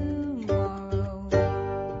tomorrow.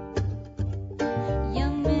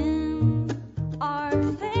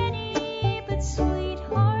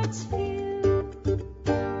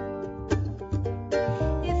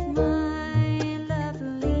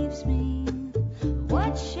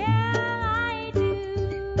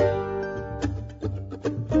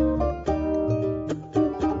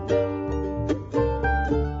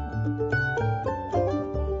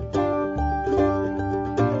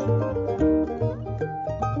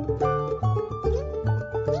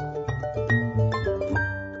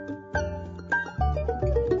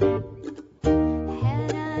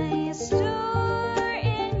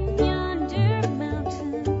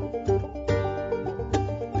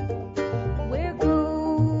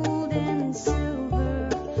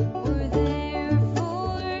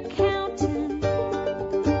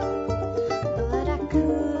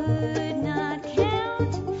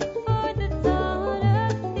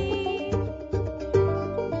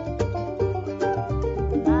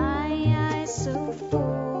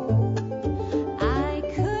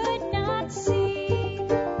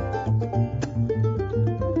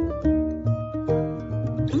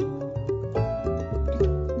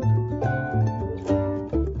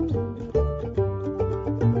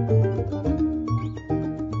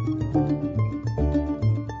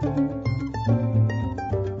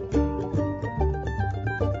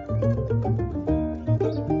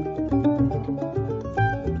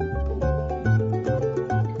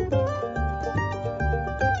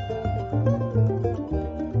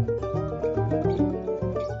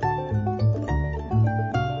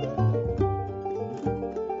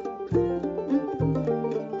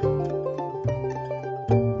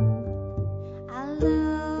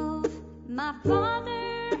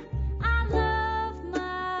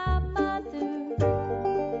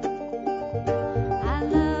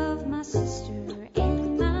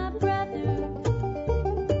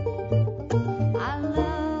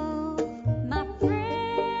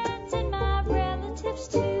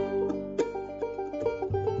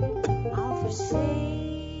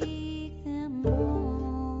 forsake them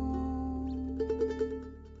all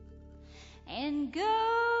and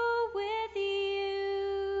go with you.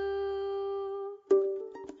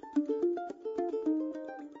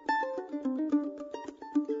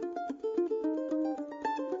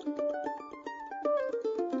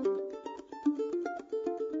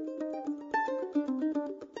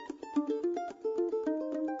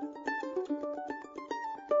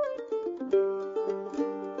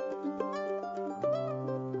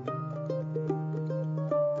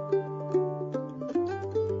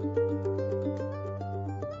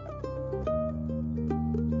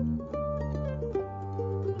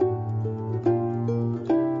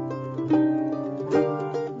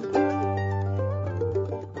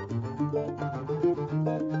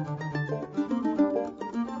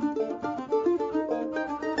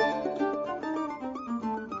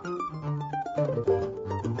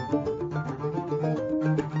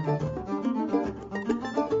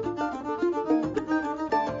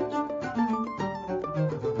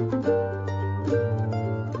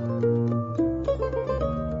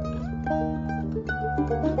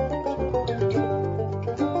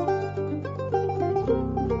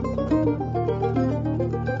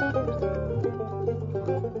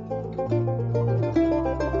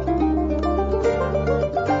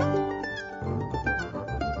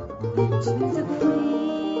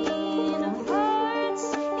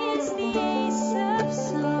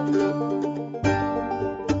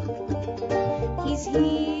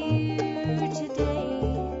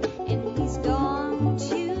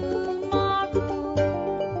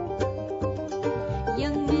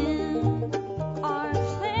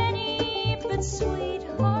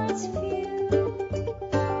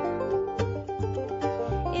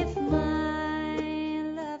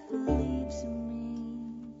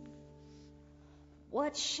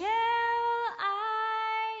 What shall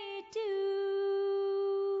I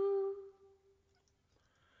do?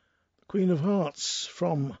 Queen of Hearts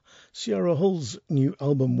from Sierra Hull's new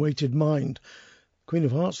album Weighted Mind. Queen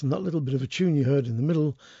of Hearts, and that little bit of a tune you heard in the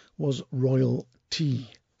middle was Royal Tea,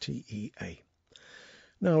 T-E-A.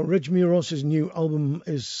 Now, Reg Muiros's new album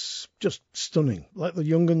is just stunning. Like the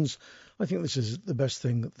Young 'Uns, I think this is the best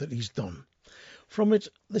thing that he's done. From it,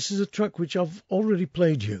 this is a track which I've already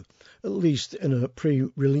played you, at least in a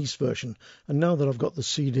pre-release version, and now that I've got the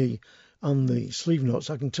CD and the sleeve notes,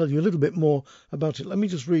 I can tell you a little bit more about it. Let me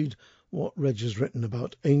just read what Reg has written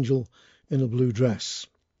about Angel in a Blue Dress.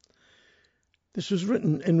 This was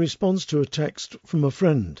written in response to a text from a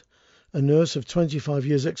friend, a nurse of 25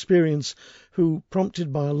 years' experience, who,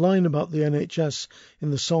 prompted by a line about the NHS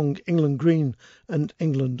in the song England Green and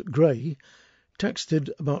England Grey, texted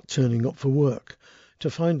about turning up for work to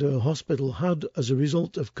find her hospital had, as a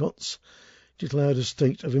result of cuts, declared a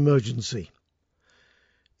state of emergency.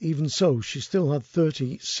 Even so, she still had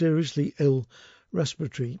 30 seriously ill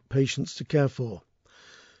respiratory patients to care for.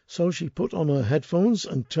 So she put on her headphones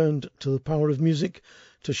and turned to the power of music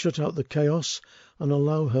to shut out the chaos and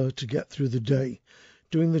allow her to get through the day,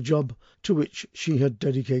 doing the job to which she had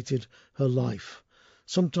dedicated her life.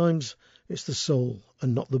 Sometimes it's the soul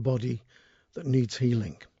and not the body that needs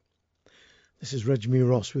healing. This is Reg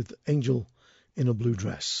Muiros with Angel in a Blue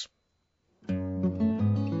Dress.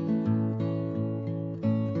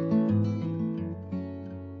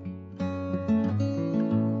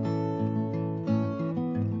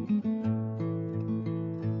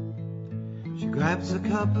 She grabs a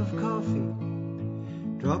cup of coffee,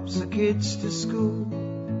 drops the kids to school,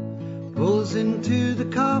 pulls into the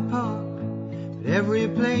car park, but every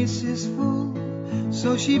place is full.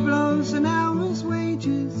 So she blows an hour's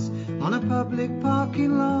wages on a public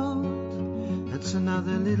parking lot. That's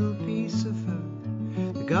another little piece of her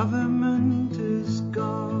the government has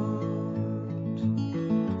got.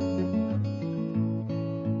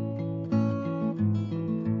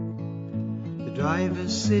 The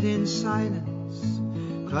drivers sit in silence,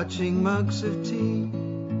 clutching mugs of tea.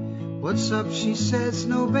 What's up, she says,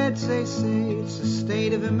 no beds, they say, it's a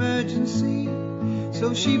state of emergency.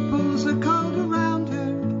 So she pulls a coat around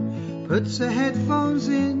her, puts her headphones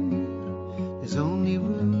in. There's only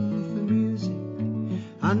room for music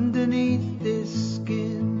underneath this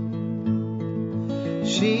skin.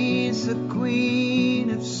 She's the queen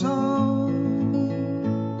of soul,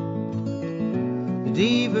 the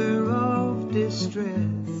diva of distress.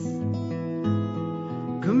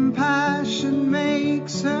 Compassion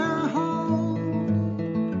makes her whole.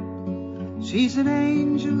 She's an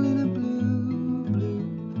angel in a blue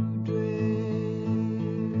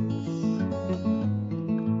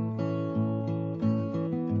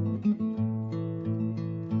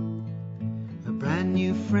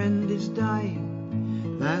friend is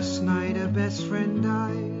dying, Last night her best friend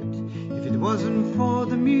died. If it wasn't for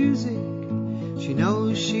the music, she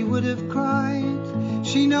knows she would have cried.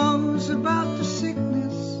 She knows about the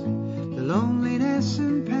sickness, the loneliness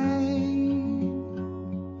and pain.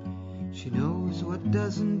 She knows what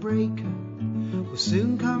doesn't break her will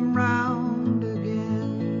soon come round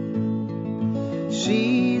again.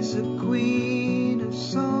 She's a queen of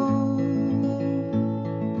soul,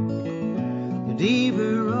 the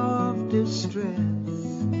diva of distress.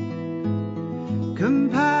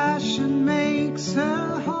 Compassion makes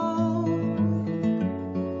her whole.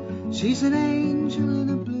 She's an angel in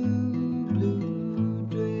a blue, blue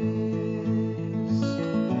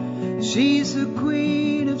dress. She's the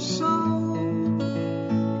queen of soul,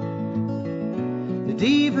 the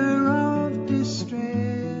diva of distress.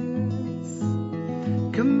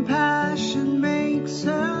 Compassion makes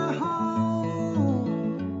her whole.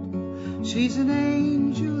 She's an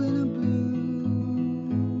angel in a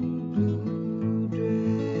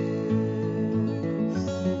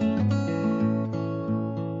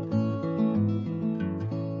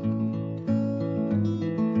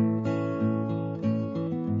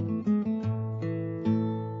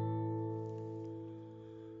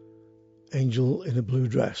Angel in a Blue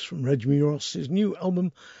Dress from Reg Ross's new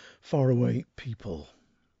album, Faraway People.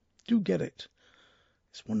 Do get it.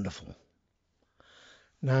 It's wonderful.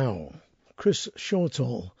 Now, Chris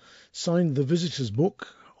Shortall signed the visitor's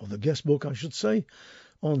book, or the guest book, I should say,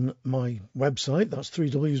 on my website. That's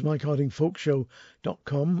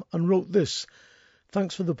 3wsmikehardingfolkshow.com, and wrote this.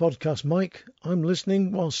 Thanks for the podcast, Mike. I'm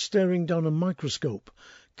listening while staring down a microscope,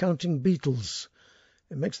 counting beetles.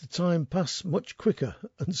 It makes the time pass much quicker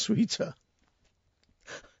and sweeter.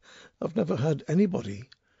 I've never had anybody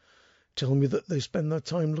tell me that they spend their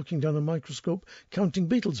time looking down a microscope counting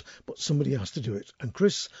beetles, but somebody has to do it. And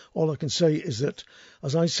Chris, all I can say is that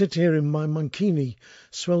as I sit here in my mankini,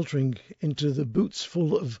 sweltering into the boots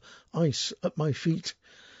full of ice at my feet,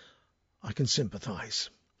 I can sympathise.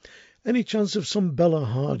 Any chance of some Bella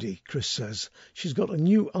Hardy, Chris says. She's got a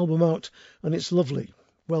new album out and it's lovely.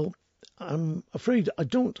 Well, I'm afraid I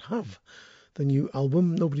don't have the new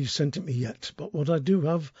album. Nobody's sent it me yet. But what I do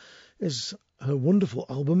have is her wonderful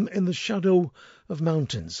album, In the Shadow of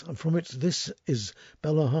Mountains. And from it, this is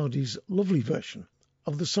Bella Hardy's lovely version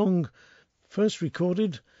of the song first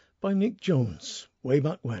recorded by Nick Jones way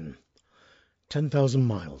back when, 10,000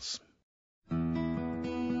 Miles.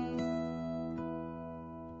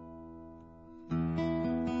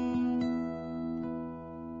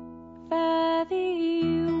 Fare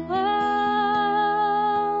thee well,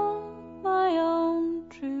 my own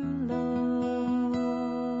true love.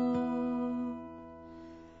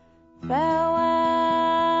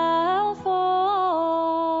 Farewell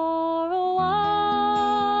for a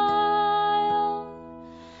while.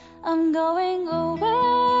 I'm going away,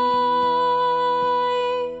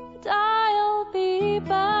 but I'll be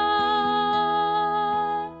back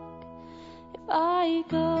if I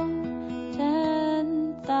go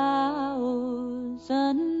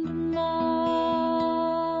 10,000 miles.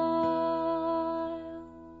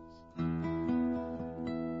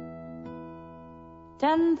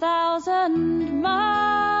 10,000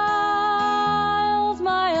 miles,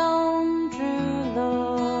 my own true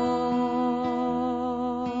love.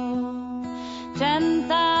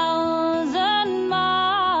 10,000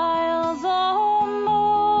 miles or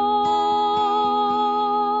more,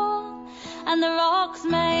 and the rocks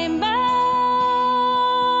may melt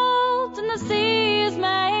and the seas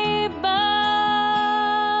may burn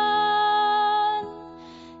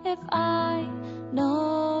if I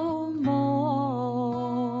no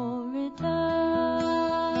more return.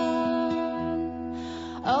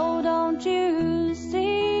 Oh, don't you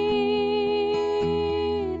see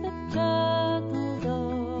the turtle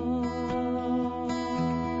dove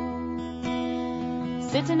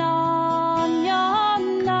sitting on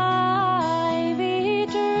yon ivy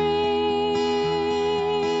tree?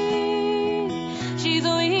 She's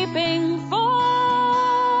weeping for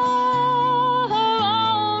her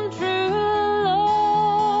own true love,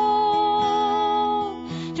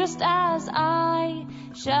 just as I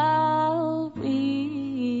shall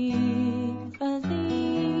weep for thee.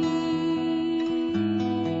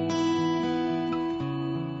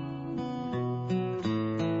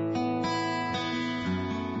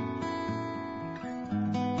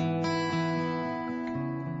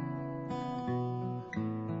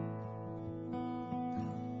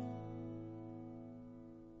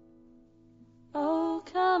 Oh,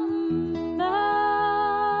 come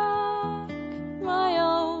back, my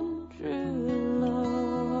own true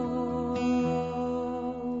love,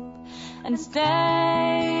 and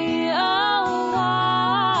stay a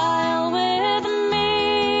while with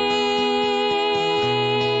me.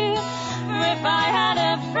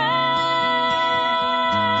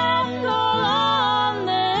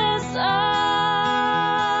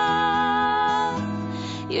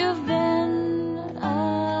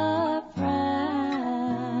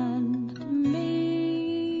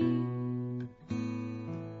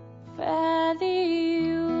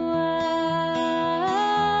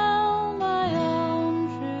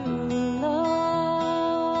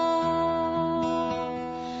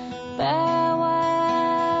 farewell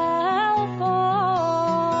for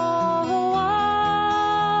a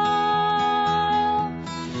while.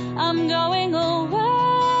 I'm going away,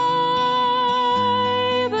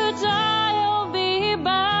 but I'll be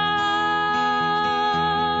back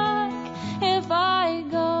if I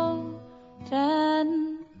go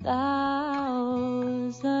 10,000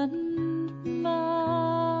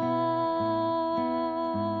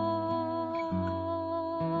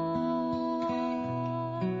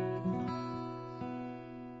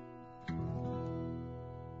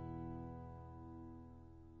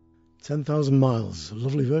 10,000 Miles, a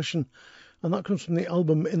lovely version, and that comes from the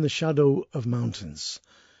album In the Shadow of Mountains.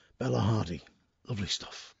 Bella Hardy, lovely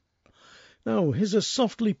stuff. Now, here's a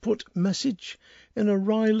softly put message in a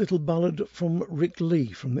wry little ballad from Rick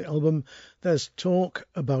Lee from the album There's Talk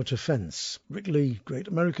About a Fence. Rick Lee, great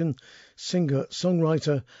American singer,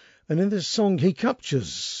 songwriter, and in this song he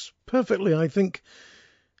captures perfectly, I think,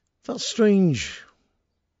 that strange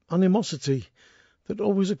animosity that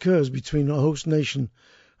always occurs between our host nation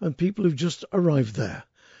and people who've just arrived there,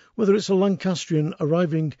 whether it's a Lancastrian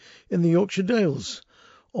arriving in the Yorkshire Dales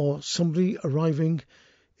or somebody arriving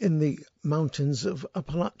in the mountains of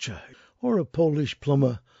Appalachia, or a Polish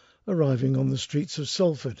plumber arriving on the streets of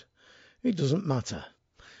Salford. It doesn't matter.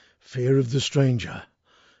 Fear of the stranger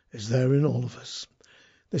is there in all of us.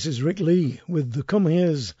 This is Rick Lee with the Come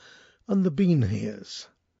Heres and the Been Heres.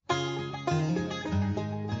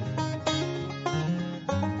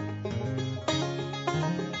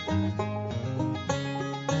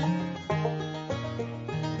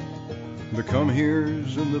 The come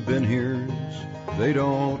heres and the been heres, they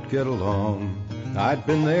don't get along. I'd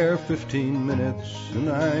been there 15 minutes and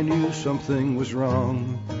I knew something was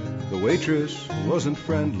wrong. The waitress wasn't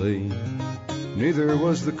friendly, neither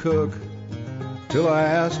was the cook, till I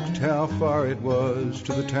asked how far it was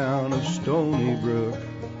to the town of Stony Brook.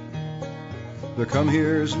 The come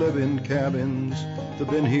heres live in cabins, the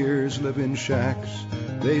been heres live in shacks.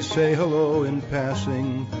 They say hello in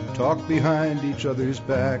passing, talk behind each other's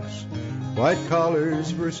backs. White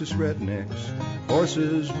collars versus rednecks,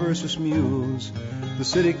 horses versus mules. The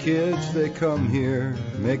city kids, they come here,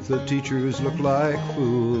 make the teachers look like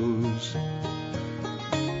fools.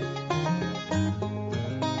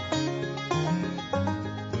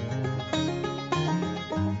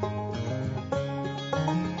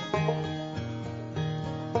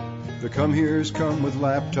 The come heres come with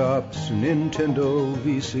laptops, Nintendo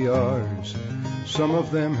VCRs. Some of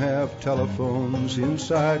them have telephones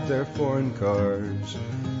inside their foreign cars.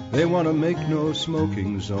 They want to make no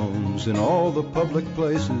smoking zones in all the public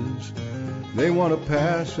places. They want to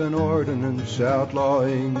pass an ordinance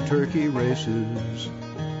outlawing turkey races.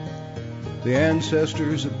 The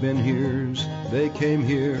ancestors have been heres. They came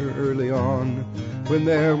here early on when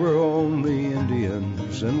there were only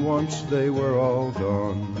Indians, and once they were all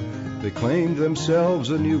gone. They claimed themselves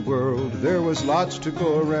a new world. There was lots to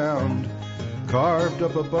go around. Carved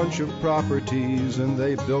up a bunch of properties and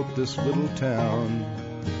they built this little town.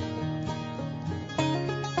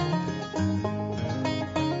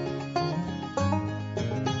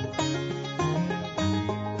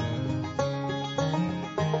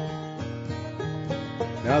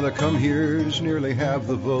 Now the come heres nearly have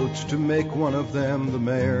the votes to make one of them the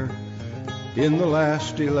mayor. In the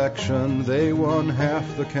last election they won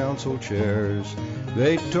half the council chairs.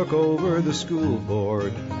 They took over the school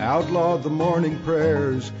board, outlawed the morning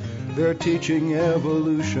prayers. They're teaching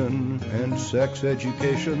evolution and sex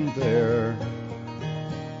education there.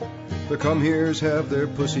 The come heres have their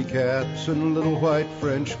pussycats and little white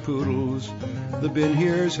French poodles. The been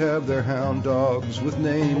heres have their hound dogs with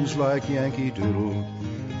names like Yankee Doodle.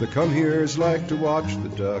 The come heres like to watch the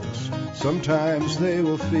ducks. Sometimes they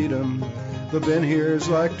will feed 'em. The been heres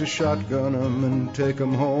like to shotgun 'em and take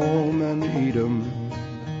 'em home and eat 'em.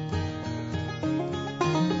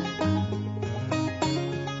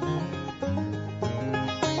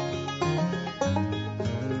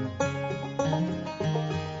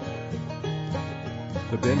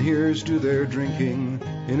 The been heres do their drinking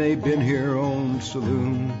in a been here owned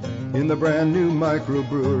saloon. In the brand new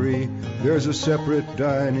microbrewery there's a separate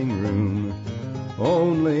dining room.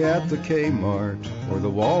 Only at the Kmart or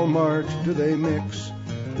the Walmart do they mix.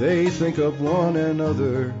 They think of one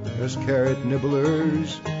another as carrot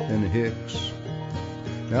nibblers and hicks.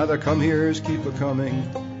 Now the come heres keep a-coming.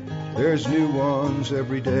 There's new ones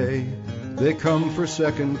every day. They come for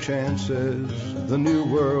second chances, the new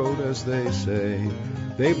world as they say.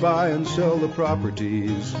 They buy and sell the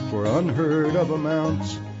properties for unheard of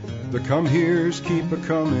amounts. The come heres keep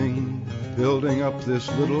a-coming, building up this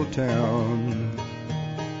little town.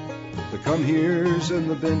 The come heres and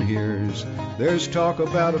the been heres. There's talk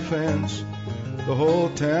about a fence. The whole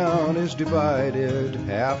town is divided,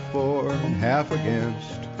 half for and half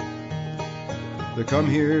against. The come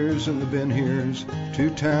heres and the been heres, two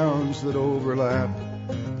towns that overlap.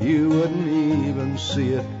 You wouldn't even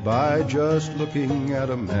see it by just looking at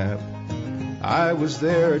a map. I was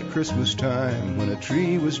there at Christmas time when a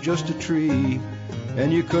tree was just a tree,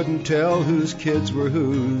 and you couldn't tell whose kids were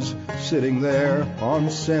whose, sitting there on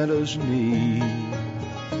Santa's knee.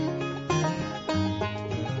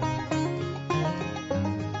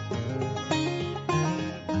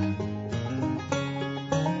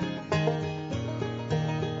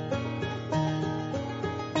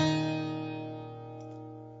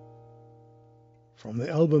 From the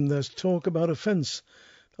album There's Talk About a Fence,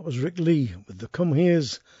 that was Rick Lee with the Come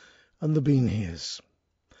Heres and the Been Heres.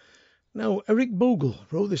 Now, Eric Bogle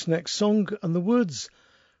wrote this next song, and the words,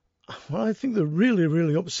 well, I think they're really,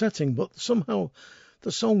 really upsetting, but somehow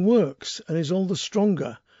the song works and is all the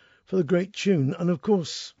stronger for the great tune. And of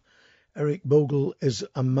course, Eric Bogle is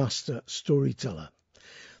a master storyteller.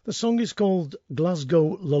 The song is called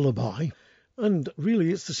Glasgow Lullaby, and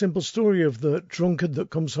really it's the simple story of the drunkard that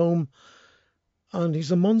comes home and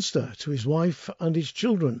he's a monster to his wife and his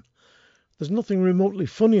children. There's nothing remotely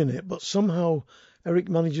funny in it, but somehow Eric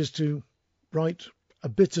manages to write a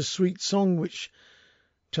bittersweet song which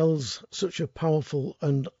tells such a powerful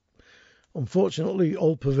and unfortunately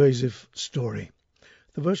all-pervasive story.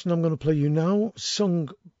 The version I'm going to play you now, sung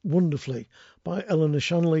wonderfully by Eleanor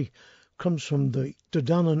Shanley, comes from the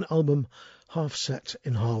Dudanon album Half Set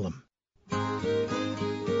in Harlem.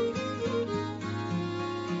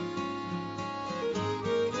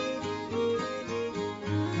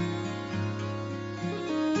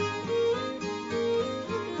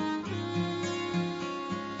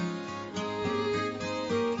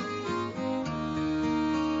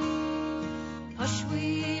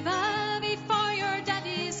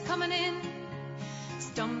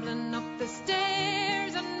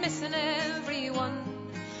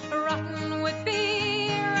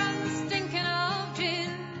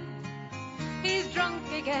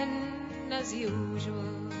 As usual,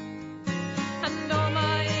 and oh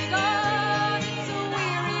my God, it's a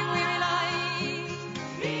weary, weary life.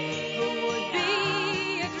 Who would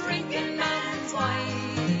be a drinking man's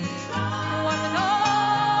wife? What with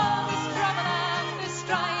all this trouble and this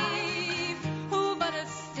strife, who but a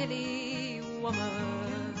silly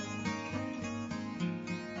woman?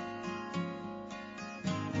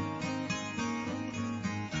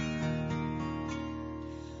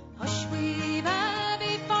 Hush, we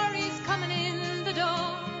baby, for he's coming in the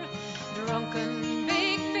door, drunken,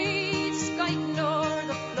 big feet skiting o'er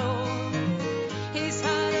the floor. He's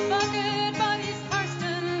had a bucket, but he's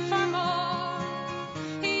thirsting for more.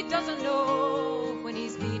 He doesn't know when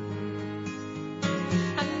he's beaten,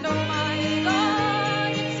 and oh my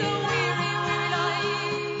God, it's a weary, weary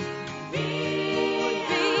life. Who would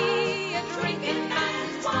be a drinking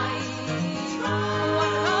man's wife? What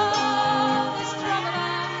with all this trouble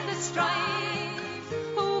and this strife,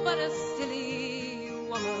 who but a silly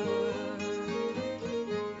woman?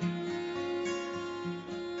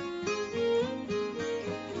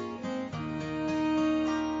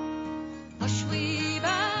 Hush, wee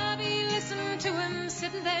baby, listen to him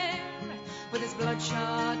sitting there with his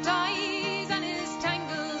bloodshot eyes and his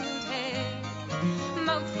tangled hair,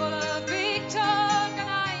 mouth full of big talk and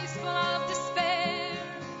eyes full of despair,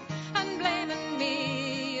 and blaming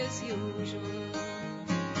me as usual.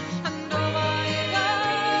 And oh my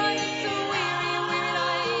God, it's a weary, weary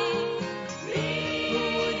life. Who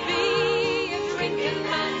would be a drinking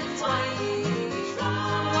man's wife?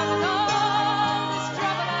 What with all this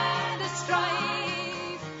trouble and this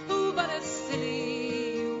strife, who but a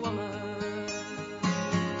silly woman?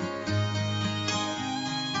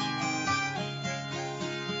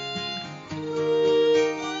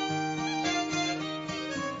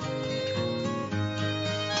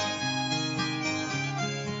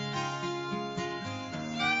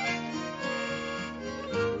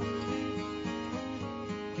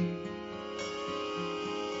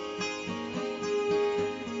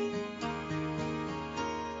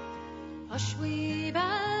 Hush, wee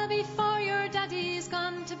baby, for your daddy's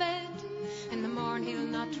gone to bed. In the morn he'll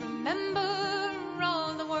not remember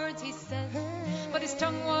all the words he said, but his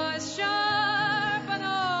tongue was sharp and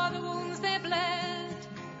all the wounds they bled.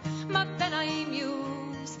 But then I'm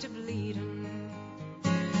used to bleeding,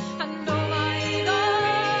 and oh my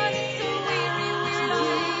God, it's a weary, weary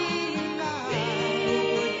life.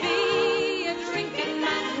 Who would be a drinking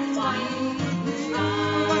man's wife?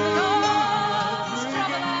 What with all this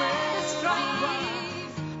trouble and this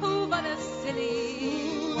strife, who but a silly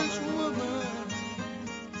woman?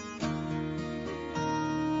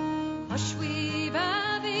 Hush, wee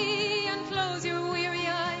baby, and close your weary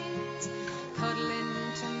eyes. Cuddle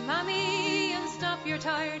into Mammy and stop your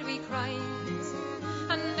tired wee cries.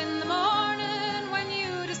 And in the morning when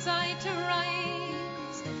you decide to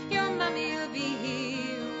rise, your Mammy'll be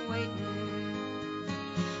here waiting.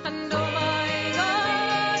 And oh my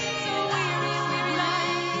God, it's a weary, weary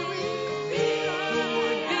life. Who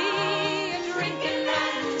would be a drinking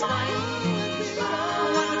man's wife?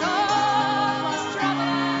 What with all this trouble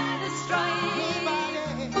and this strife,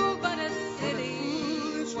 who but a silly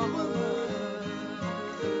woman?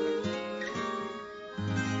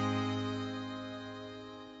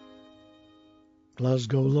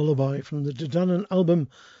 Glasgow Lullaby from the Danann album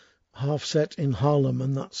Half Set in Harlem,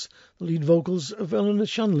 and that's the lead vocals of Eleanor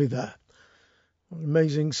Shanley there. What an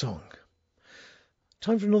amazing song.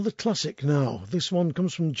 Time for another classic now. This one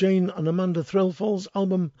comes from Jane and Amanda Threlfall's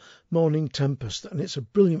album Morning Tempest, and it's a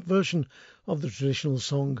brilliant version of the traditional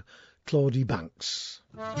song Claudie Banks.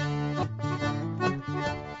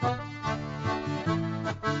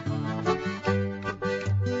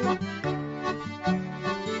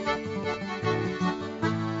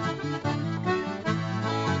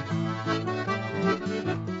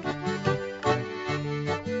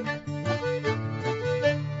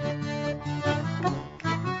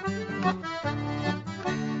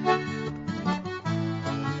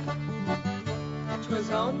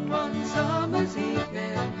 'Twas on one summer's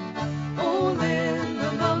evening, all in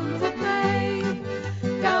the month of May,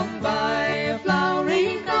 down by a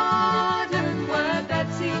flowery garden where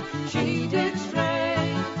Betsy she did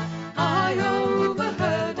stray. I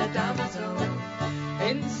overheard a damsel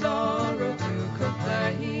in sorrow to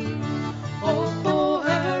complain, all for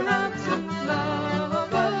her absent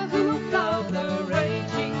lover who ploughed the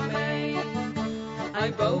raging main.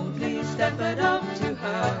 I boldly stepped up to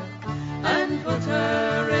her and put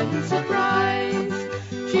her in surprise.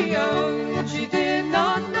 She owned she did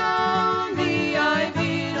not know me, I've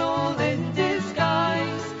been all in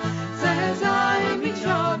disguise. Says I, me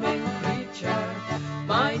charming creature,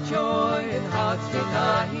 my joy and heart's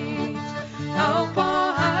delight. How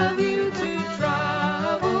far have you to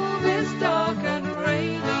travel this dark and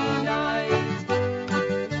rainy night?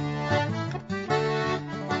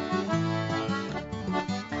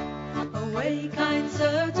 Away, kind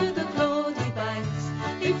sir, to the Claudie Banks,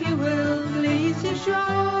 if you will please to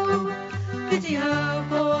show pity her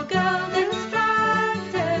poor girl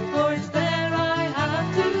distracted, for it's there I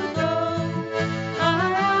have to go. I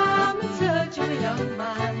am in search of a young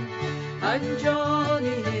man, and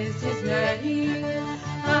Johnny is his name,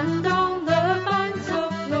 and on the banks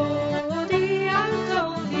of Claudie I'm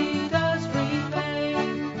told he does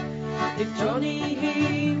remain. If Johnny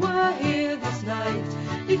he were here this night,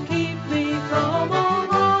 he'd keep me from all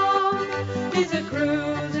harm. He's a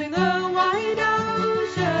cruising the wide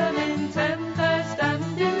ocean in tempest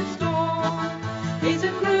and in storm. He's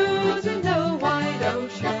a cruising the wide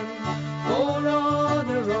ocean for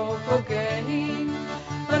honour or for gain.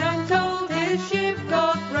 But I'm told his ship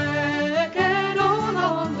got wrecked all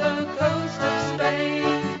on the coast of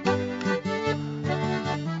Spain.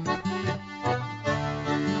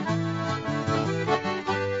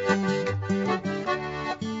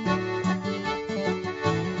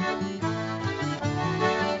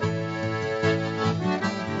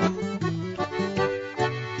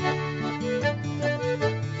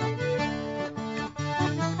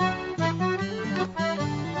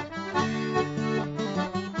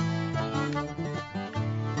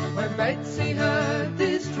 When Betsy heard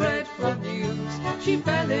this dreadful news, she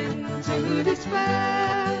fell into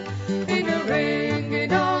despair. In a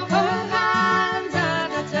wringing of her hands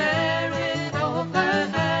and a tearing of her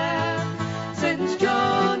hair. Since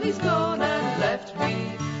Johnny's gone and left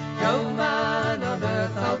me, no man on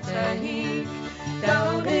earth I'll take.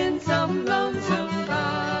 Down in some lonesome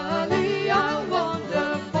valley I'll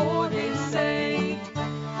wander for his sake.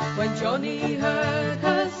 When Johnny heard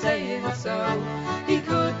her saying so, he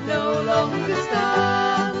could no longer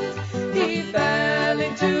stand. He fell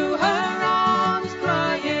into her arms,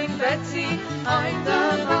 crying, Betsy, I'm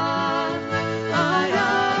the man. I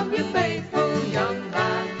am your faithful young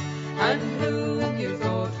man, and whom you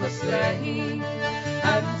thought was slain.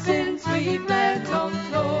 And since we met on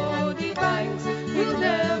Claudie Banks, we'll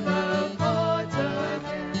never part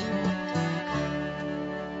again.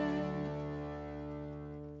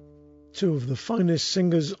 Two of the finest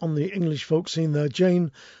singers on the English folk scene there,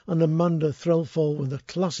 Jane and Amanda Threlfall, with a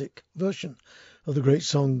classic version of the great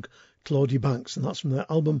song Claudie Banks, and that's from their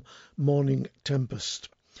album Morning Tempest.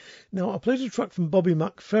 Now, I played a track from Bobby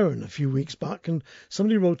McFerrin a few weeks back, and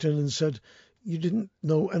somebody wrote in and said, you didn't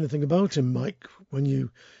know anything about him, Mike, when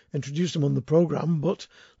you introduced him on the programme, but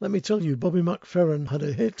let me tell you, Bobby McFerrin had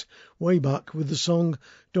a hit way back with the song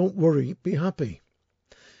Don't Worry, Be Happy.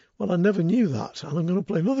 Well, I never knew that, and I'm going to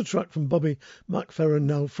play another track from Bobby McFerrin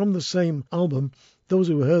now from the same album. Those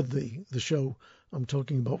who heard the show I'm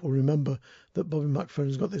talking about will remember that Bobby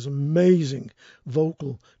McFerrin's got this amazing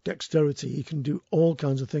vocal dexterity. He can do all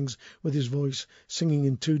kinds of things with his voice, singing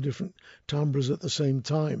in 2 different timbres at the same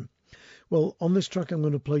time. Well, on this track I'm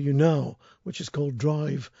going to play you now, which is called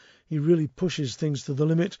Drive, he really pushes things to the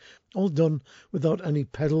limit, all done without any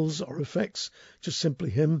pedals or effects, just simply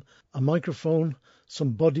him, a microphone,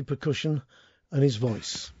 some body percussion, and his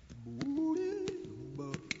voice.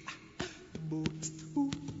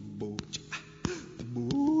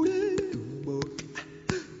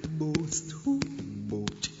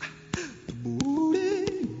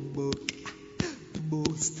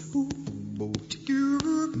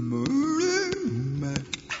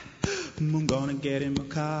 I'm gonna get in my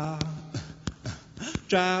car,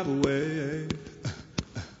 drive away,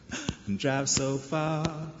 and drive so far.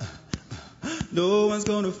 No one's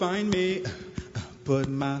gonna find me. Put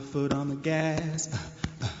my foot on the gas,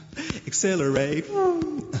 accelerate,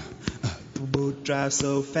 drive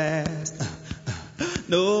so fast.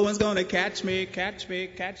 No one's gonna catch me.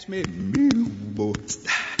 The boat,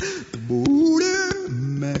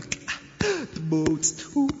 Mac, the boat's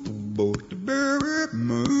too boat, the bird,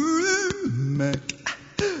 Mac,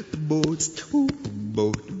 the boat's too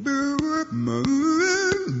boat, the bird, Mac,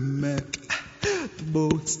 the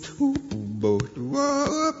boat's too boat, Mac.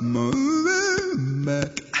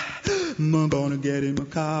 I'm gonna get in my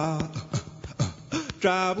car,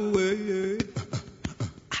 drive away,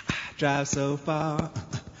 drive so far.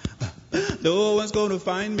 No one's gonna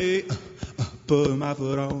find me. Put my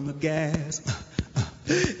foot on the gas,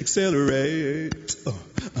 accelerate,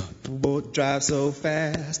 boat drive so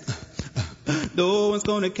fast. No one's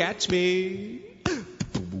gonna catch me.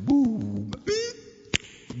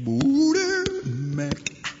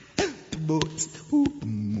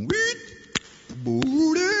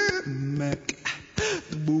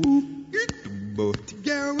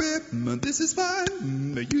 This is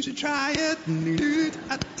fun, but you should try it.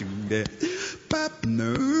 I do that.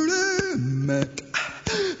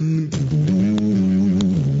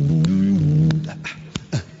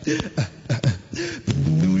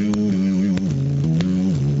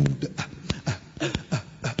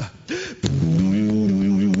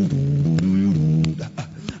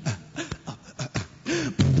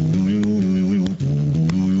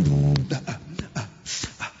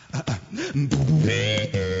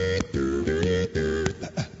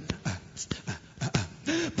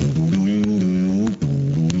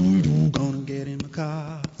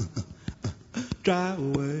 Drive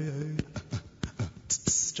away,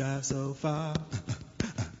 drive so far.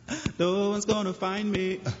 No one's gonna find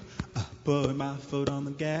me. Put my foot on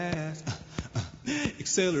the gas,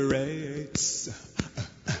 accelerates,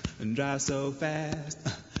 and drive so fast.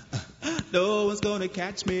 No one's gonna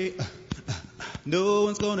catch me. No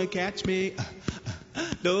one's gonna catch me.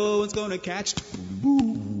 No one's gonna catch the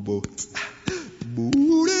boat. The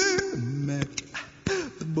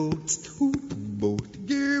boat's too boat.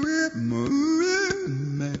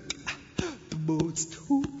 The boat's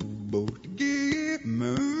too boat.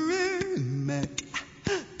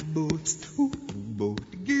 The boat's too boat.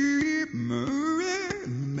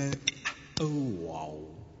 Oh wow.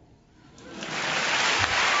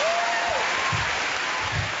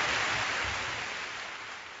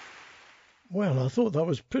 Well, I thought that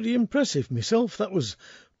was pretty impressive myself. That was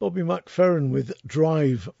Bobby McFerrin with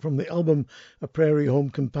Drive from the album A Prairie Home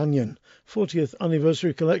Companion, 40th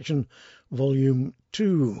Anniversary Collection, Volume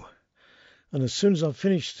 2. And as soon as I've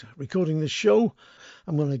finished recording this show,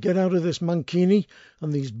 I'm going to get out of this mankini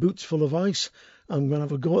and these boots full of ice. I'm going to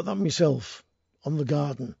have a go at that myself on the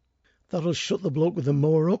garden. That'll shut the bloke with the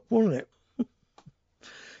mower up, won't it?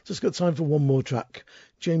 Just got time for one more track.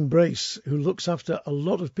 Jane Brace, who looks after a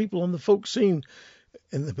lot of people on the folk scene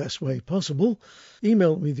in the best way possible,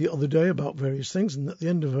 emailed me the other day about various things, and at the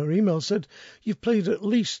end of her email said, "You've played at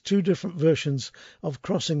least 2 different versions of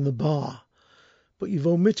Crossing the Bar, but you've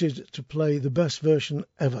omitted to play the best version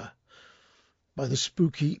ever by the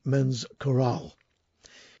Spooky Men's Chorale."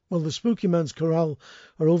 Well, the Spooky Men's Chorale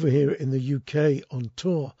are over here in the UK on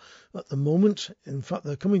tour at the moment. In fact,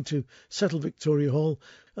 they're coming to Settle Victoria Hall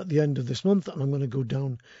at the end of this month, and I'm going to go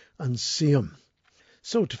down and see them.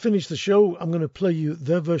 So to finish the show, I'm going to play you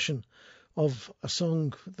their version of a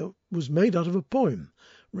song that was made out of a poem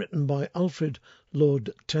written by Alfred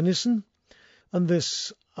Lord Tennyson. And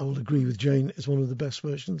this, I will agree with Jane, is one of the best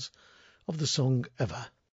versions of the song ever.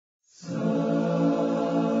 Sunset.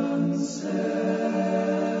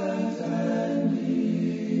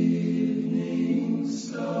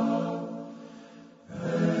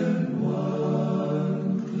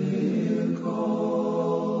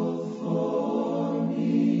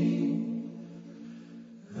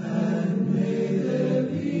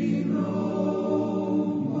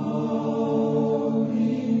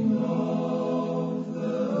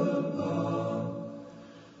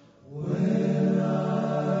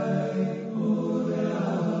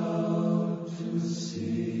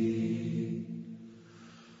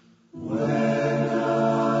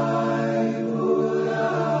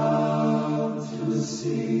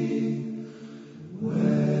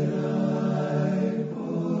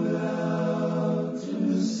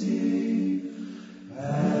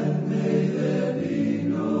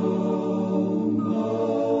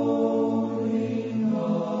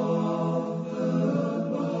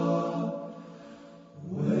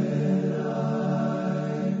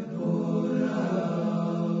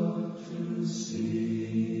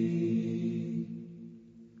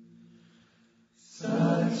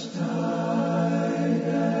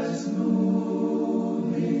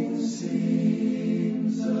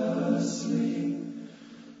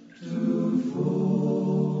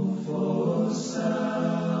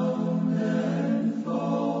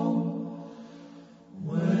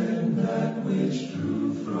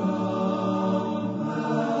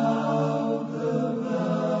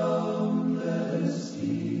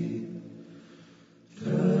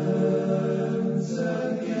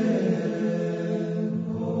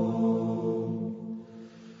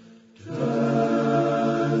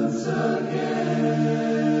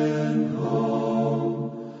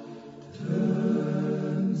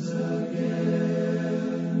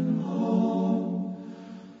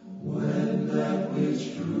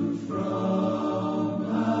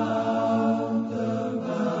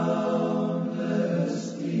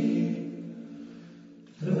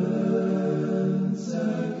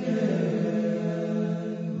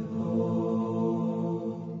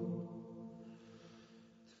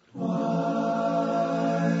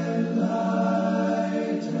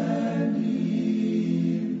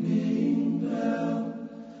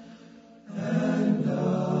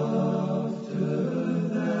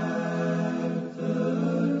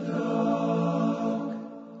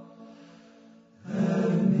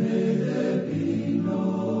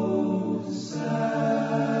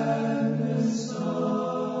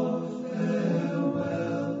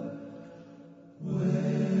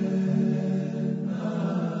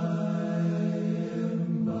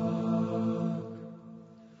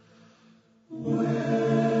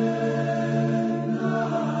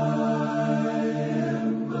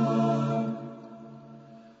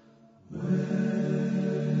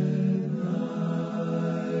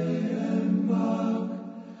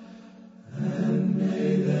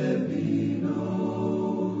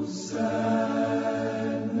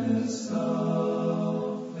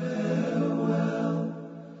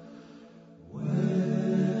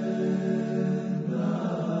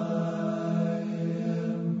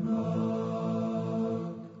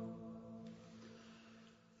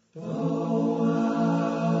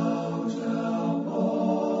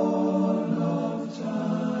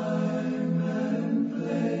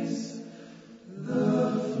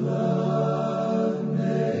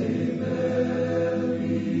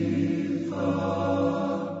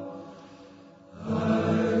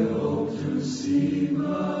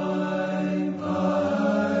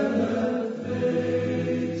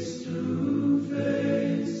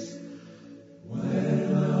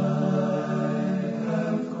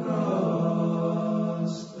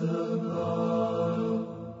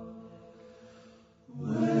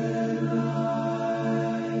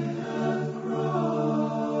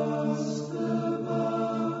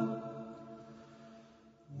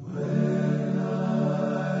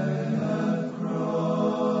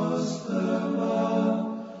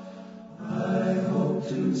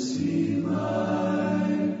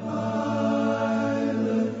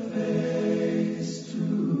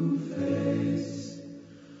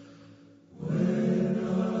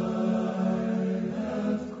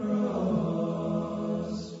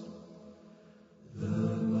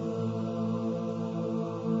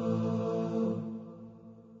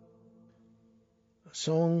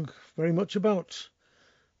 Song very much about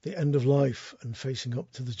the end of life and facing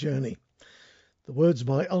up to the journey. The words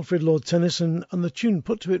by Alfred Lord Tennyson and the tune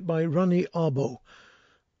put to it by Rani Arbo,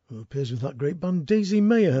 who appears with that great band Daisy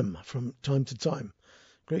Mayhem from time to time.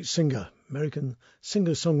 Great singer, American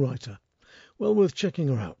singer-songwriter. Well worth checking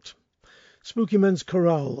her out. Spooky Men's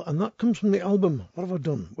Chorale, and that comes from the album. What have I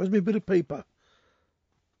done? Where's my bit of paper?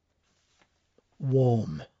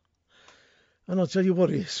 Warm. And I'll tell you what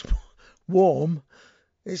it is. Warm.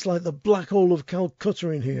 It's like the black hole of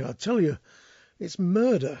Calcutta in here. I tell you, it's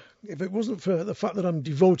murder. If it wasn't for the fact that I'm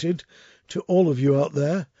devoted to all of you out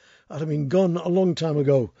there, I'd have been gone a long time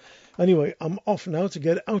ago. Anyway, I'm off now to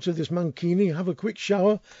get out of this mankini, have a quick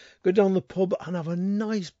shower, go down the pub and have a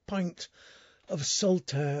nice pint of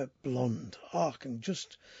Saltaire Blonde. I can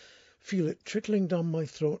just feel it trickling down my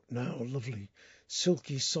throat now. Lovely,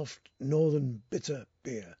 silky, soft, northern bitter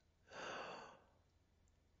beer.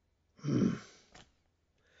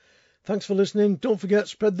 Thanks for listening. Don't forget,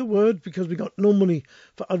 spread the word, because we got no money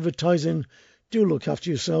for advertising. Do look after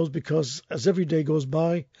yourselves, because as every day goes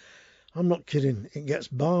by, I'm not kidding, it gets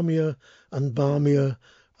balmier and balmier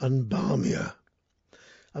and balmier.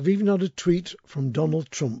 I've even had a tweet from Donald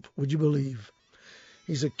Trump, would you believe?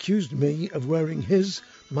 He's accused me of wearing his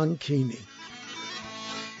mankini.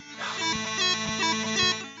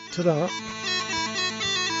 Ta-da.